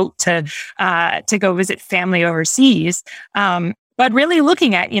on a boat to go visit family overseas. But really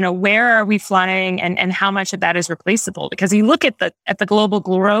looking at, where are we flying and how much of that is replaceable? Because you look at the global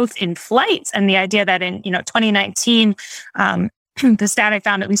growth in flights and the idea that in, 2019, the stat I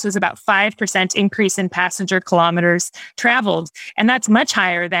found at least was about 5% increase in passenger kilometers traveled. And that's much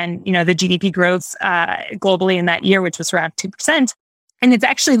higher than, the GDP growth globally in that year, which was around 2%. And it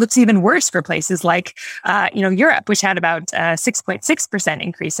actually looks even worse for places like, Europe, which had about 6.6%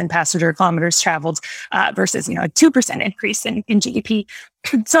 increase in passenger kilometers traveled versus, a 2% increase in GDP.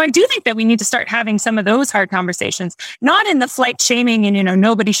 So I do think that we need to start having some of those hard conversations, not in the flight shaming and,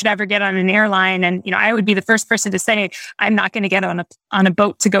 nobody should ever get on an airline. And, I would be the first person to say, I'm not going to get on a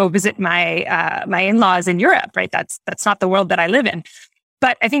boat to go visit my in-laws in Europe, right? That's not the world that I live in.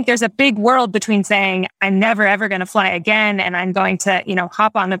 But I think there's a big world between saying I'm never, ever going to fly again. And I'm going to,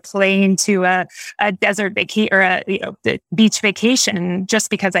 hop on a plane to a desert vacation or the beach vacation just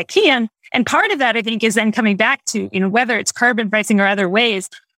because I can. And part of that, I think, is then coming back to, whether it's carbon pricing or other ways,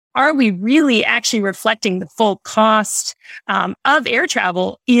 are we really actually reflecting the full cost of air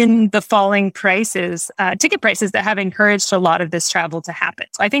travel in the falling prices, ticket prices that have encouraged a lot of this travel to happen?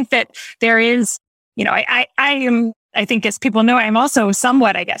 So I think that there is, I think, as people know, I'm also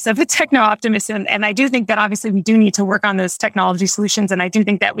somewhat, I guess, of a techno-optimist. And I do think that obviously we do need to work on those technology solutions. And I do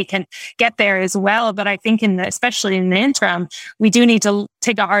think that we can get there as well. But I think especially in the interim, we do need to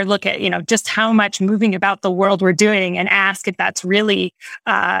take a hard look at, just how much moving about the world we're doing and ask if that's really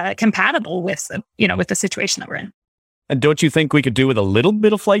compatible with, with the situation that we're in. And don't you think we could do with a little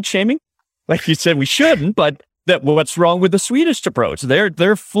bit of flight shaming? Like you said, we shouldn't, but what's wrong with the Swedish approach?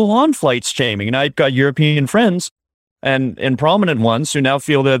 They're full-on flight shaming. And I've got European friends and prominent ones who now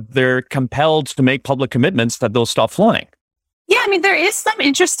feel that they're compelled to make public commitments that they'll stop flying. Yeah, there is some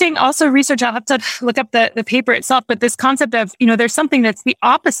interesting also research. I'll have to look up the paper itself, but this concept of, there's something that's the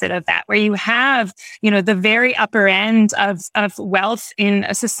opposite of that, where you have, the very upper end of wealth in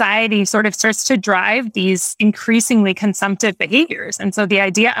a society sort of starts to drive these increasingly consumptive behaviors. And so the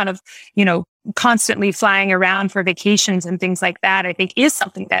idea of, constantly flying around for vacations and things like that, I think is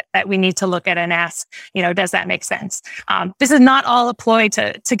something that we need to look at and ask, does that make sense? This is not all a ploy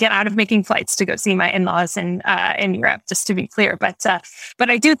to get out of making flights to go see my in-laws in Europe, just to be clear. But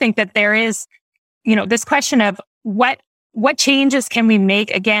I do think that there is, this question of what changes can we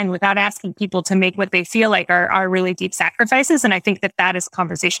make, again, without asking people to make what they feel like are really deep sacrifices. And I think that is a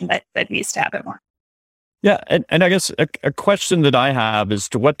conversation that needs to happen more. Yeah. And I guess a question that I have is,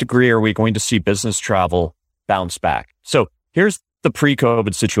 to what degree are we going to see business travel bounce back? So here's the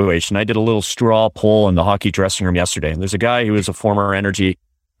pre-COVID situation. I did a little straw poll in the hockey dressing room yesterday, and there's a guy who is a former energy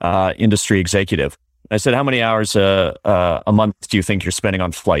industry executive. I said, how many hours a month do you think you're spending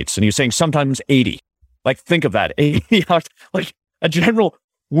on flights? And he was saying sometimes 80. Like, think of that, 80 hours. Like, a general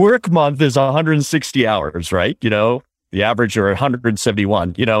work month is 160 hours, right? The average are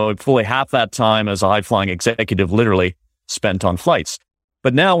 171, fully half that time as a high-flying executive literally spent on flights.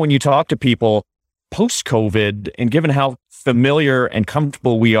 But now when you talk to people post-COVID, and given how familiar and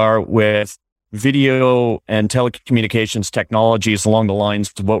comfortable we are with video and telecommunications technologies along the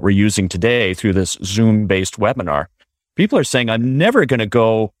lines of what we're using today through this Zoom-based webinar, people are saying, I'm never going to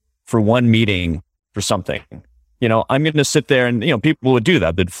go for one meeting for something. I'm going to sit there and, people would do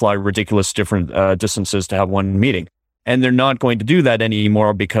that. They'd fly ridiculous different distances to have one meeting. And they're not going to do that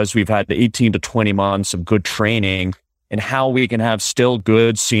anymore because we've had 18 to 20 months of good training in how we can have still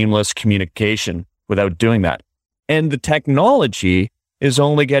good, seamless communication without doing that. And the technology is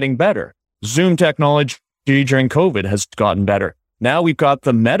only getting better. Zoom technology during COVID has gotten better. Now we've got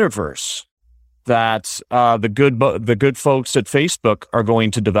the metaverse that the good folks at Facebook are going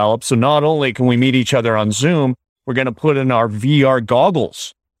to develop. So not only can we meet each other on Zoom, we're going to put in our VR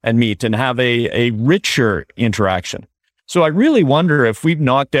goggles and meet and have a richer interaction. So I really wonder if we've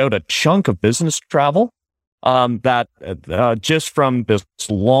knocked out a chunk of business travel that just from this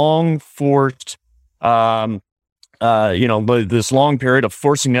long forced, this long period of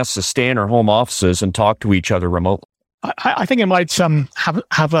forcing us to stay in our home offices and talk to each other remotely. I think it might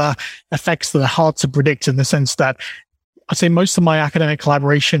have effects that are hard to predict, in the sense that I'd say most of my academic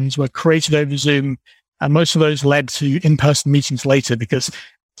collaborations were created over Zoom, and most of those led to in-person meetings later, because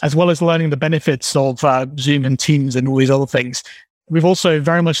as well as learning the benefits of Zoom and Teams and all these other things, we've also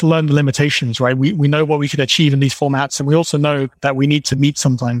very much learned the limitations, right? We know what we could achieve in these formats, and we also know that we need to meet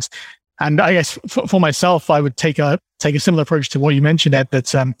sometimes. And I guess for myself, I would take a similar approach to what you mentioned, Ed,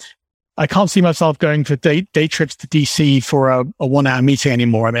 that I can't see myself going for day trips to DC for a 1 hour meeting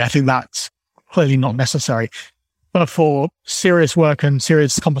anymore. I think that's clearly not necessary. But for serious work and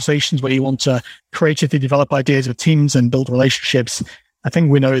serious conversations where you want to creatively develop ideas with teams and build relationships, I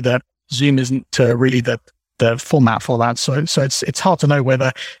think we know that Zoom isn't really the format for that. So it's hard to know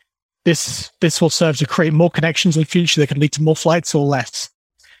whether this will serve to create more connections in the future that can lead to more flights or less.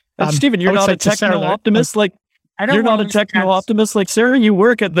 Stephen, you're not a techno-optimist like Sarah. You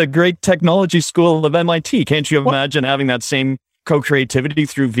work at the great technology school of MIT. Can't you imagine having that same co-creativity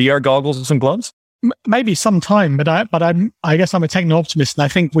through VR goggles and gloves? maybe some time, but I guess I'm a techno optimist, and I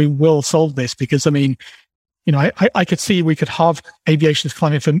think we will solve this because, I mean, you know, I could see we could halve aviation's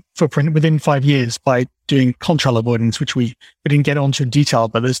climate footprint within 5 years by doing contrail avoidance, which we didn't get onto in detail,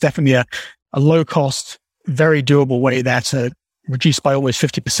 but there's definitely a low cost, very doable way there to reduce by almost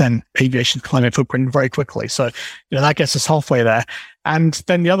 50% aviation's climate footprint very quickly. So, you know, that gets us halfway there. And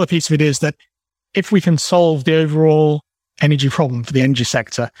then the other piece of it is that if we can solve the overall energy problem for the energy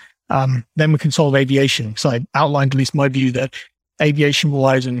sector, then we can solve aviation. So I outlined at least my view that aviation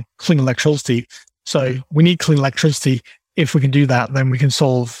relies on clean electricity. So we need clean electricity. If we can do that, then we can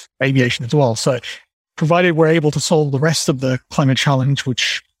solve aviation as well. So provided we're able to solve the rest of the climate challenge,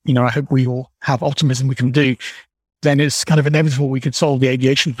 which, you know, I hope we all have optimism we can do, then it's kind of inevitable we could solve the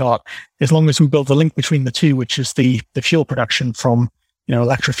aviation part as long as we build the link between the two, which is the fuel production from, you know,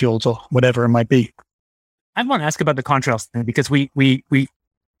 electric fuels or whatever it might be. I want to ask about the contrails thing because we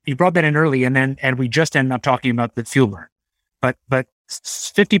brought that in early and we just ended up talking about the fuel burn, but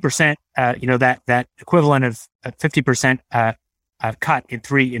 50%, you know, that equivalent of 50% cut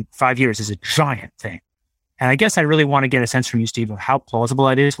in 5 years is a giant thing. And I guess I really want to get a sense from you, Steve, of how plausible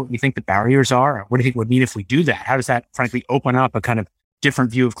that is, what you think the barriers are, or what do you think it would mean if we do that? How does that, frankly, open up a kind of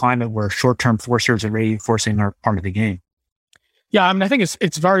different view of climate where short-term forcers and radiative forcing are part of the game? Yeah, I mean, I think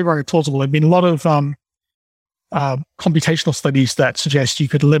it's very, very plausible. There've been a lot of computational studies that suggest you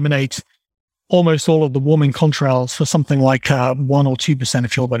could eliminate almost all of the warming contrails for something like 1 or 2%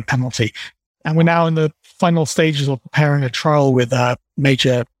 of fuel burn penalty. And we're now in the final stages of preparing a trial with a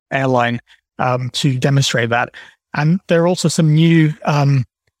major airline to demonstrate that. And there are also some new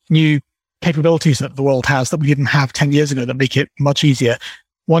capabilities that the world has that we didn't have 10 years ago that make it much easier.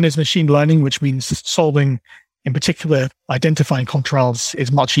 One is machine learning, which means solving, in particular, identifying contrails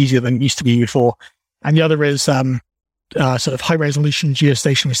is much easier than it used to be before. And the other is sort of high-resolution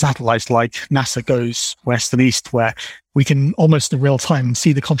geostationary satellites like NASA GOES west and east, where we can almost in real time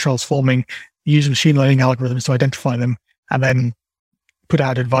see the contrails forming, use machine learning algorithms to identify them, and then put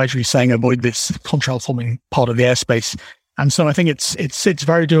out advisories saying avoid this contrail forming part of the airspace. And so I think it's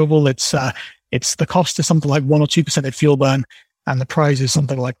very doable. It's the cost is something like 1 or 2% of fuel burn, and the prize is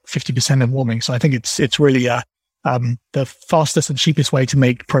something like 50% of warming. So I think it's really the fastest and cheapest way to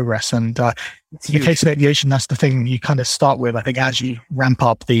make progress. And in the case of aviation, that's the thing you kind of start with, I think, as you ramp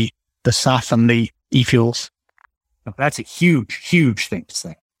up the SAF and the e-fuels. That's a huge thing to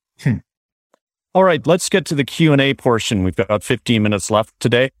say. All right, let's get to the Q&A portion. We've got 15 minutes left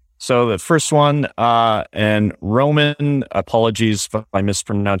today. So the first one, and Roman, apologies if I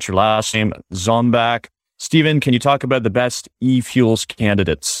mispronounced your last name, Zombak. Stephen, can you talk about the best e-fuels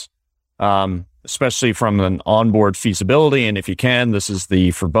candidates, especially from an onboard feasibility? And if you can, this is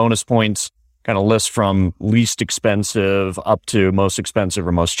for bonus points, kind of list from least expensive up to most expensive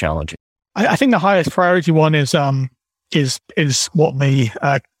or most challenging. I think the highest priority one is what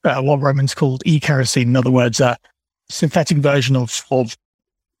what Roman's called e-kerosene. In other words, a synthetic version of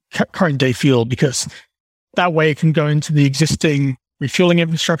current day fuel, because that way it can go into the existing refueling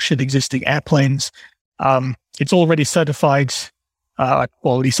infrastructure, the existing airplanes. It's already certified, well,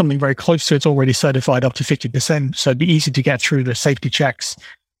 at least something very close to it's already certified up to 50%. So it'd be easy to get through the safety checks.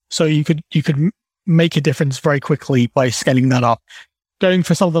 So you could make a difference very quickly by scaling that up. Going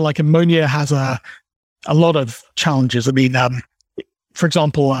for something like ammonia has a lot of challenges. I mean, for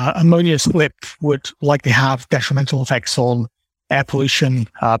example, ammonia slip would likely have detrimental effects on air pollution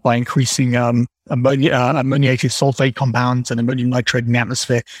by increasing ammoniated sulfate compounds and ammonium nitrate in the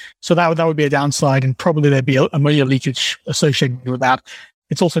atmosphere. So that would be a downside, and probably there'd be ammonia leakage associated with that.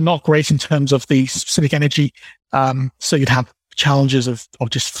 It's also not great in terms of the specific energy. So you'd have challenges of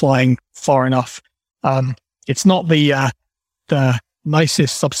just flying far enough. It's not the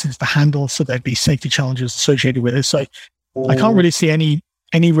nicest substance to handle, so there'd be safety challenges associated with it. So I can't really see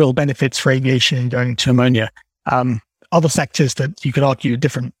any real benefits for aviation in going to ammonia. Other sectors that you could argue a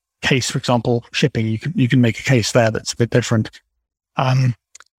different case, for example, shipping, you can make a case there that's a bit different. I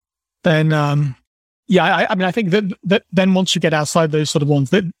mean, I think that then once you get outside those sort of ones,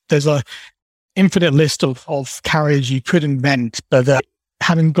 that there's a infinite list of carriers you could invent, but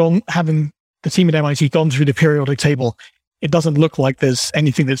having the team at MIT gone through the periodic table, it doesn't look like there's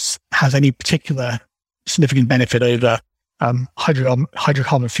anything that has any particular significant benefit over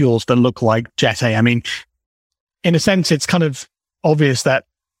hydrocarbon fuels that look like Jet A. I mean, in a sense, it's kind of obvious that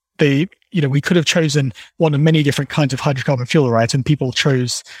we could have chosen one of many different kinds of hydrocarbon fuel, right? And people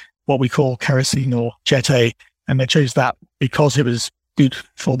chose what we call kerosene or Jet A, and they chose that because it was good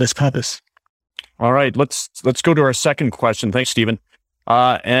for this purpose. All right, let's go to our second question. Thanks, Stephen.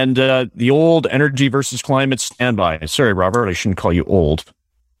 And the old energy versus climate standby. Sorry, Robert, I shouldn't call you old.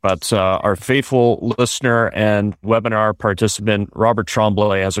 But our faithful listener and webinar participant, Robert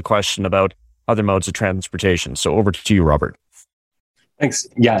Tremblay, has a question about other modes of transportation. So over to you, Robert. Thanks.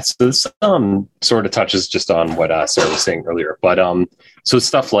 Yeah, so this sort of touches just on what Sarah was saying earlier. But so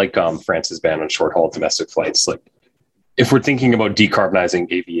stuff like France's ban on short-haul domestic flights, like if we're thinking about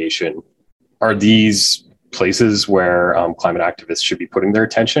decarbonizing aviation, are these places where climate activists should be putting their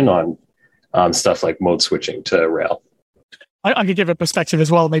attention on stuff like mode switching to rail? I could give a perspective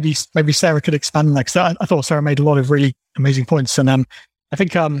as well. Maybe Sarah could expand on that, because I thought Sarah made a lot of really amazing points. And I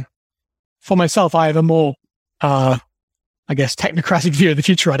think for myself, I have a more, technocratic view of the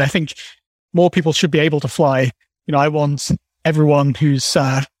future. Right? I think more people should be able to fly. I want everyone who's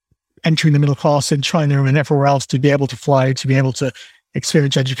entering the middle class in China and everywhere else to be able to fly, to be able to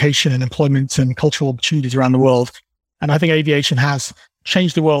experience education and employment and cultural opportunities around the world. And I think aviation has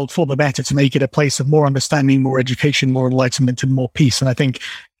changed the world for the better to make it a place of more understanding, more education, more enlightenment, and more peace. And I think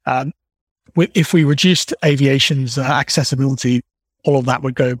if we reduced aviation's accessibility, all of that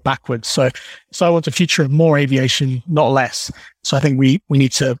would go backwards. So I want a future of more aviation, not less. So I think we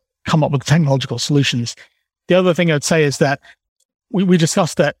need to come up with technological solutions. The other thing I'd say is that we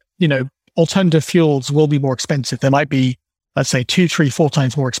discussed that, alternative fuels will be more expensive. They might be, let's say, 2, 3, 4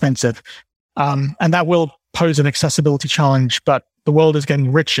 times more expensive. And that will pose an accessibility challenge, but the world is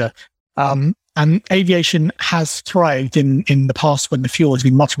getting richer. And aviation has thrived in the past when the fuel has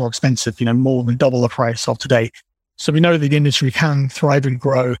been much more expensive, more than double the price of today. So we know that the industry can thrive and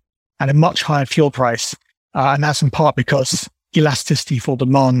grow at a much higher fuel price. And that's in part because elasticity for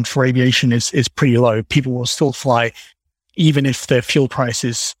demand for aviation is pretty low. People will still fly even if the fuel price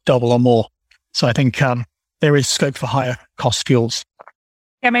is double or more. So I think there is scope for higher cost fuels.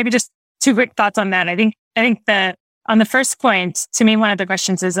 Yeah, maybe just 2 quick thoughts on that. I think that on the first point, to me, one of the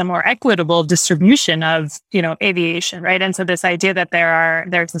questions is a more equitable distribution of, aviation, right? And so this idea that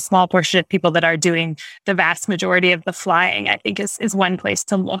there's a small portion of people that are doing the vast majority of the flying, I think is one place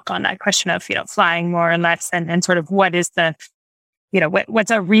to look on that question of, flying more and less, and sort of what is the,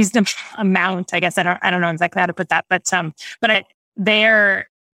 what's a reasonable amount, I guess. I don't know exactly how to put that, but there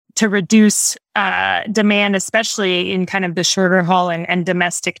to reduce demand, especially in kind of the shorter haul and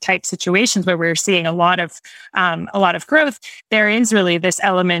domestic type situations where we're seeing a lot of growth. There is really this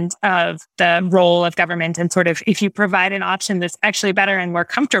element of the role of government, and sort of if you provide an option that's actually better and more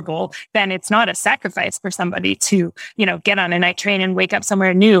comfortable, then it's not a sacrifice for somebody to get on a night train and wake up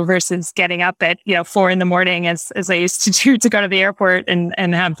somewhere new versus getting up at 4 a.m. as I used to do to go to the airport and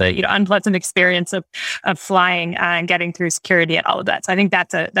have the unpleasant experience of flying and getting through security and all of that. So I think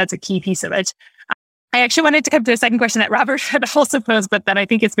that's a key piece of it. I actually wanted to come to a second question that Robert had also posed, but that I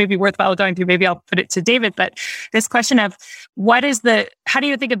think it's maybe worthwhile going through. Maybe I'll put it to David. But this question of how do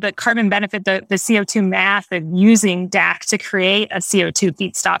you think of the carbon benefit, the CO2 math of using DAC to create a CO2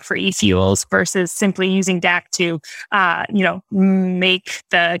 feedstock for e-fuels versus simply using DAC to, make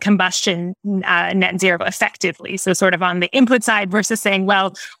the combustion net zero effectively? So sort of on the input side versus saying,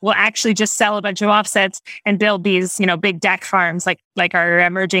 well, we'll actually just sell a bunch of offsets and build these, big DAC farms like are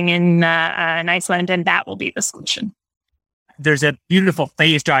emerging in Iceland, and that will be the solution. There's a beautiful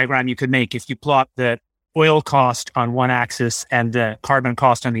phase diagram you could make if you plot the oil cost on one axis and the carbon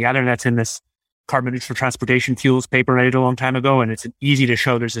cost on the other. That's in this Carbon Neutral Transportation Fuels paper I did a long time ago. And it's easy to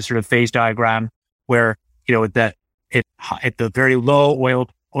show. There's this sort of phase diagram where, at the very low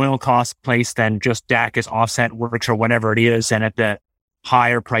oil cost place, then just DAC as offset works or whatever it is. And at the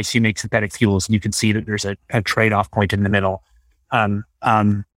higher price, you make synthetic fuels. And you can see that there's a trade-off point in the middle.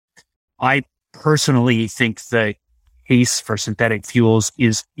 I personally think the case for synthetic fuels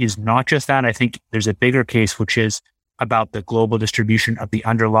is not just that. I think there's a bigger case, which is about the global distribution of the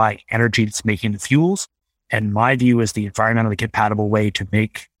underlying energy that's making the fuels. And my view is the environmentally compatible way to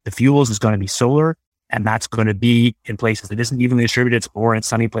make the fuels is going to be solar. And that's going to be in places that isn't evenly distributed or in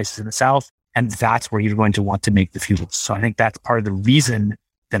sunny places in the south. And that's where you're going to want to make the fuels. So I think that's part of the reason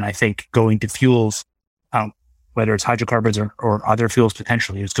that I think going to fuels, whether it's hydrocarbons or other fuels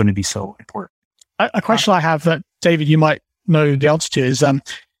potentially, is going to be so important. A question I have that, David, you might know the answer to is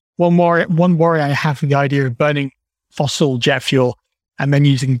one worry I have with the idea of burning fossil jet fuel and then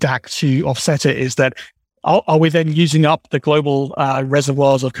using DAC to offset it is that are we then using up the global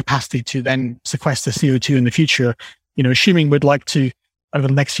reservoirs of capacity to then sequester CO2 in the future? Assuming we'd like to, over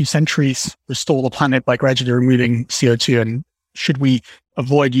the next few centuries, restore the planet by gradually removing CO2, and should we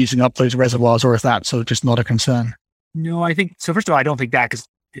avoid using up those reservoirs, or is that so just not a concern? No, I think so. First of all, I don't think DAC is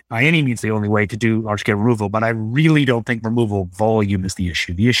by any means the only way to do large-scale removal, but I really don't think removal volume is the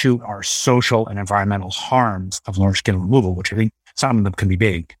issue. The issue are social and environmental harms of large-scale removal, which I think some of them can be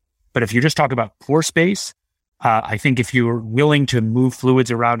big. But if you're just talking about pore space, I think if you're willing to move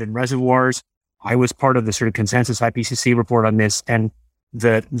fluids around in reservoirs, I was part of the sort of consensus IPCC report on this, and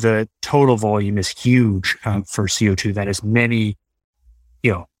the total volume is huge for CO2. That is many,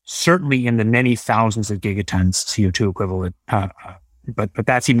 certainly in the many thousands of gigatons CO2 equivalent, but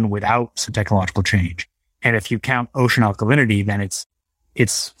that's even without some technological change. And if you count ocean alkalinity, then it's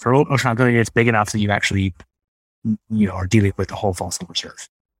for ocean alkalinity, it's big enough that you actually, are dealing with the whole fossil reserve.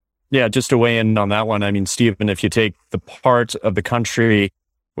 Yeah, just to weigh in on that one, I mean, Stephen, if you take the part of the country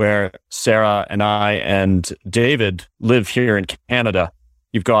where Sarah and I and David live here in Canada,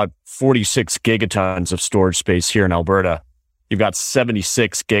 you've got 46 gigatons of storage space here in Alberta. You've got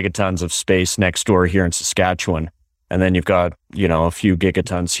 76 gigatons of space next door here in Saskatchewan. And then you've got, a few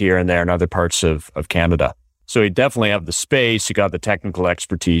gigatons here and there in other parts of Canada. So you definitely have the space, you got the technical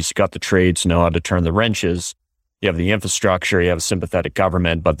expertise, you got the trades, know how to turn the wrenches, you have the infrastructure, you have a sympathetic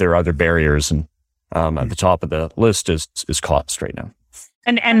government, but there are other barriers. And at the top of the list is cost right now.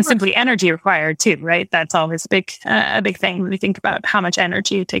 And simply energy required too, right? That's always a big thing when we think about how much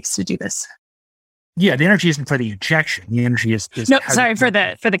energy it takes to do this. Yeah, the energy isn't for the injection. The energy is no, sorry, for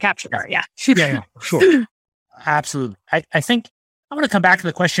the capture part. Yeah. Yeah, sure. Absolutely. I think I want to come back to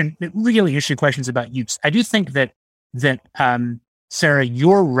the question, really interesting questions about use. I do think that Sarah,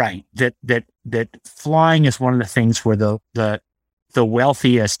 you're right that flying is one of the things where the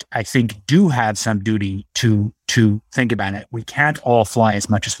wealthiest, I think, do have some duty to think about it. We can't all fly as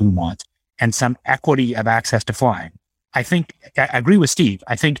much as we want, and some equity of access to flying. I think I agree with Steve.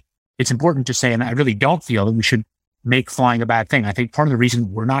 I think it's important to say, and I really don't feel that we should make flying a bad thing. I think part of the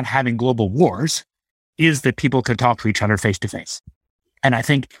reason we're not having global wars is that people can talk to each other face to face. And I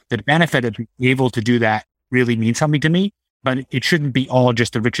think the benefit of being able to do that really means something to me, but it shouldn't be all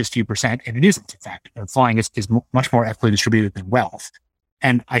just the richest few percent. And it isn't, in fact. Flying is much more equally distributed than wealth.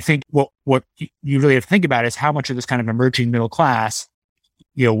 And I think what you really have to think about is how much of this kind of emerging middle class,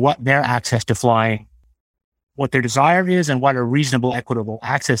 what their access to flying, what their desire is, and what a reasonable, equitable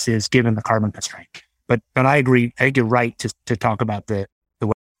access is given the carbon constraint. But I agree. I think you're right to talk about the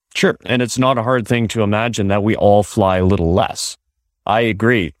way. Sure. And it's not a hard thing to imagine that we all fly a little less. I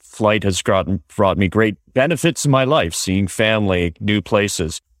agree. Flight has brought me great benefits in my life, seeing family, new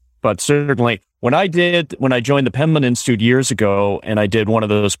places. But certainly when I joined the Penman Institute years ago and I did one of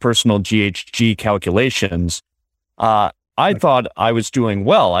those personal GHG calculations, I thought I was doing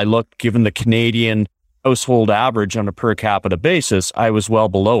well. I looked, given the Canadian household average on a per capita basis, I was well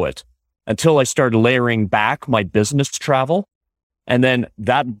below it until I started layering back my business travel. And then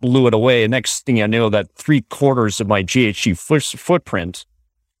that blew it away. And next thing I know, that 3/4 of my GHG footprint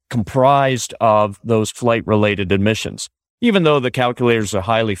comprised of those flight-related emissions. Even though the calculators are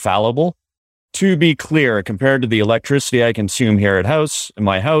highly fallible, to be clear, compared to the electricity I consume here in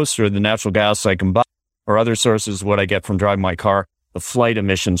my house, or the natural gas I can buy, or other sources, what I get from driving my car, the flight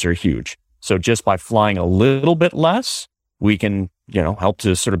emissions are huge. So just by flying a little bit less, we can, help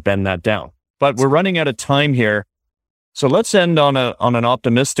to sort of bend that down. But we're running out of time here. So let's end on an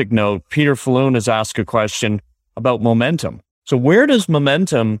optimistic note. Peter Falloon has asked a question about momentum. So where does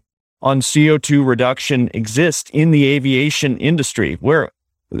momentum on CO2 reduction exist in the aviation industry?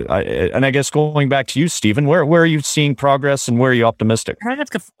 And I guess going back to you, Stephen, where are you seeing progress and where are you optimistic? Can I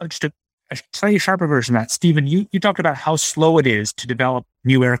ask just a slightly sharper version of that? Stephen, you talked about how slow it is to develop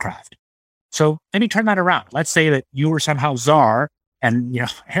new aircraft. So let me turn that around. Let's say that you were somehow czar and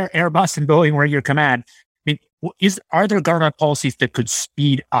Airbus and Boeing were your command. I mean, are there government policies that could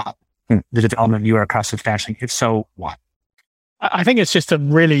speed up the development of new aircraft substantially? If so, what? I think it's just a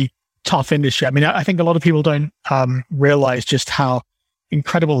really tough industry. I mean, I think a lot of people don't realize just how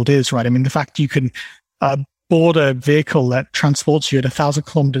incredible it is, right? I mean, the fact you can board a vehicle that transports you at 1,000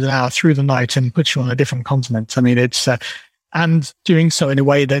 kilometers an hour through the night and puts you on a different continent. I mean, it's and doing so in a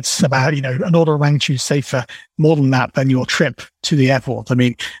way that's about an order of magnitude safer, more than that, than your trip to the airport. I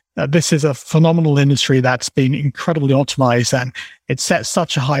mean, this is a phenomenal industry that's been incredibly optimized, and it sets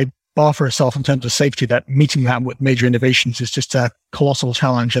such a high bar for itself in terms of safety that meeting that with major innovations is just a colossal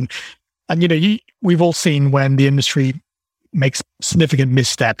challenge. And we've all seen when the industry makes significant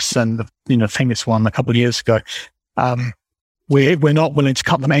missteps, and the famous one a couple of years ago, we're not willing to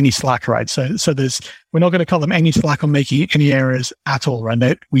cut them any slack, right? So we're not going to cut them any slack on making any errors at all,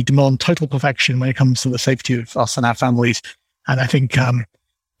 right? We demand total perfection when it comes to the safety of us and our families, and I think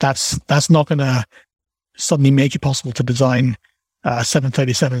that's not going to suddenly make it possible to design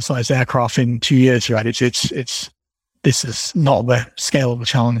 737 size aircraft in 2 years, right? This is not the scale of the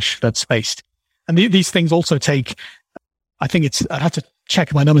challenge that's faced, and these things also take. I think I'd have to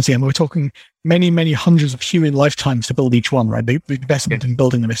check my numbers again. We're talking many, many hundreds of human lifetimes to build each one, right? The investment in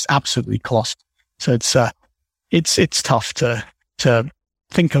building them is absolutely colossal. So it's tough to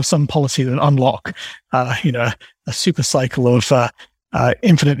think of some policy that unlock, a super cycle of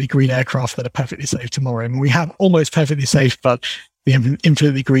infinitely green aircraft that are perfectly safe tomorrow. And we have almost perfectly safe, but the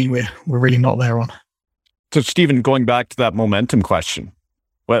infinitely green, we're really not there on. So, Stephen, going back to that momentum question,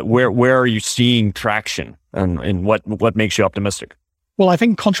 where are you seeing traction, and what makes you optimistic? Well, I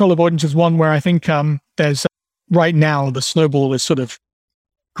think control avoidance is one where I think there's right now the snowball is sort of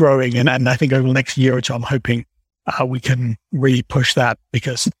growing, and I think over the next year or two, I'm hoping we can really push that,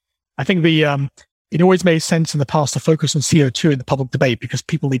 because I think it always made sense in the past to focus on CO2 in the public debate because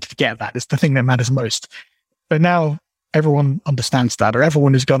people needed to get that. It's the thing that matters most. But now everyone understands that, or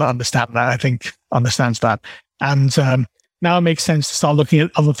everyone who's going to understand that, I think, understands that. And now it makes sense to start looking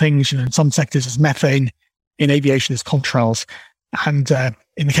at other things. In some sectors, it's methane. In aviation, it's contrails. And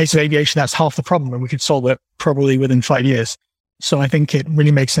in the case of aviation, that's half the problem, and we could solve it probably within 5 years. So I think it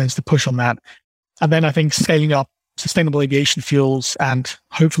really makes sense to push on that. And then I think scaling up sustainable aviation fuels and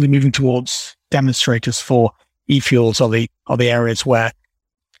hopefully moving towards demonstrators for e-fuels are the areas where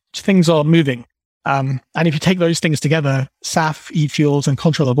things are moving. And if you take those things together, SAF, e-fuels, and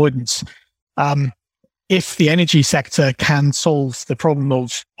control avoidance, if the energy sector can solve the problem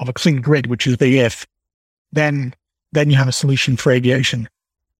of a clean grid, which is the if, then you have a solution for aviation.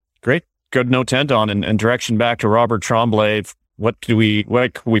 Great. Good note to end on, and direction back to Robert Tremblay. What can we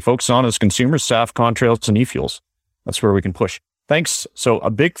focus on as consumers? SAF, contrails, and e-fuels. That's where we can push. Thanks. So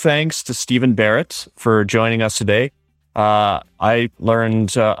a big thanks to Stephen Barrett for joining us today. I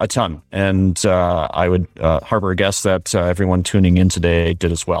learned a ton, and I would harbor a guess that everyone tuning in today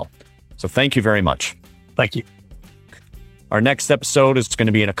did as well. So thank you very much. Thank you. Our next episode is going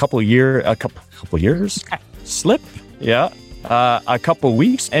to be in a couple years. Slip. Yeah. A couple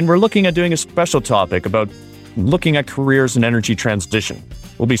weeks. And we're looking at doing a special topic about looking at careers in energy transition.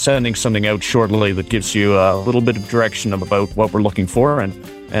 We'll be sending something out shortly that gives you a little bit of direction about what we're looking for, and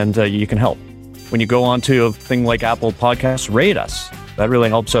you can help. When you go onto a thing like Apple Podcasts, rate us. That really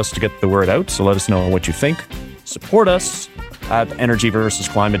helps us to get the word out, so let us know what you think. Support us at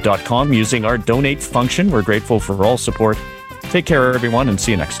energyversusclimate.com using our donate function. We're grateful for all support. Take care, everyone, and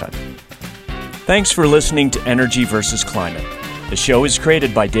see you next time. Thanks for listening to Energy versus Climate. The show is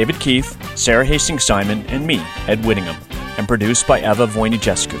created by David Keith, Sarah Hastings-Simon, and me, Ed Whittingham, and produced by Eva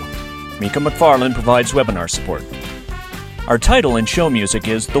Voinigescu. Mika McFarlane provides webinar support. Our title and show music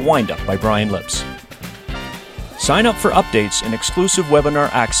is The Wind-Up by Brian Lips. Sign up for updates and exclusive webinar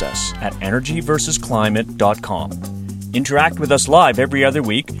access at energyversusclimate.com. Interact with us live every other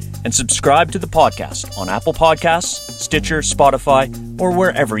week, and subscribe to the podcast on Apple Podcasts, Stitcher, Spotify, or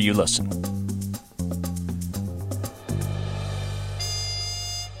wherever you listen.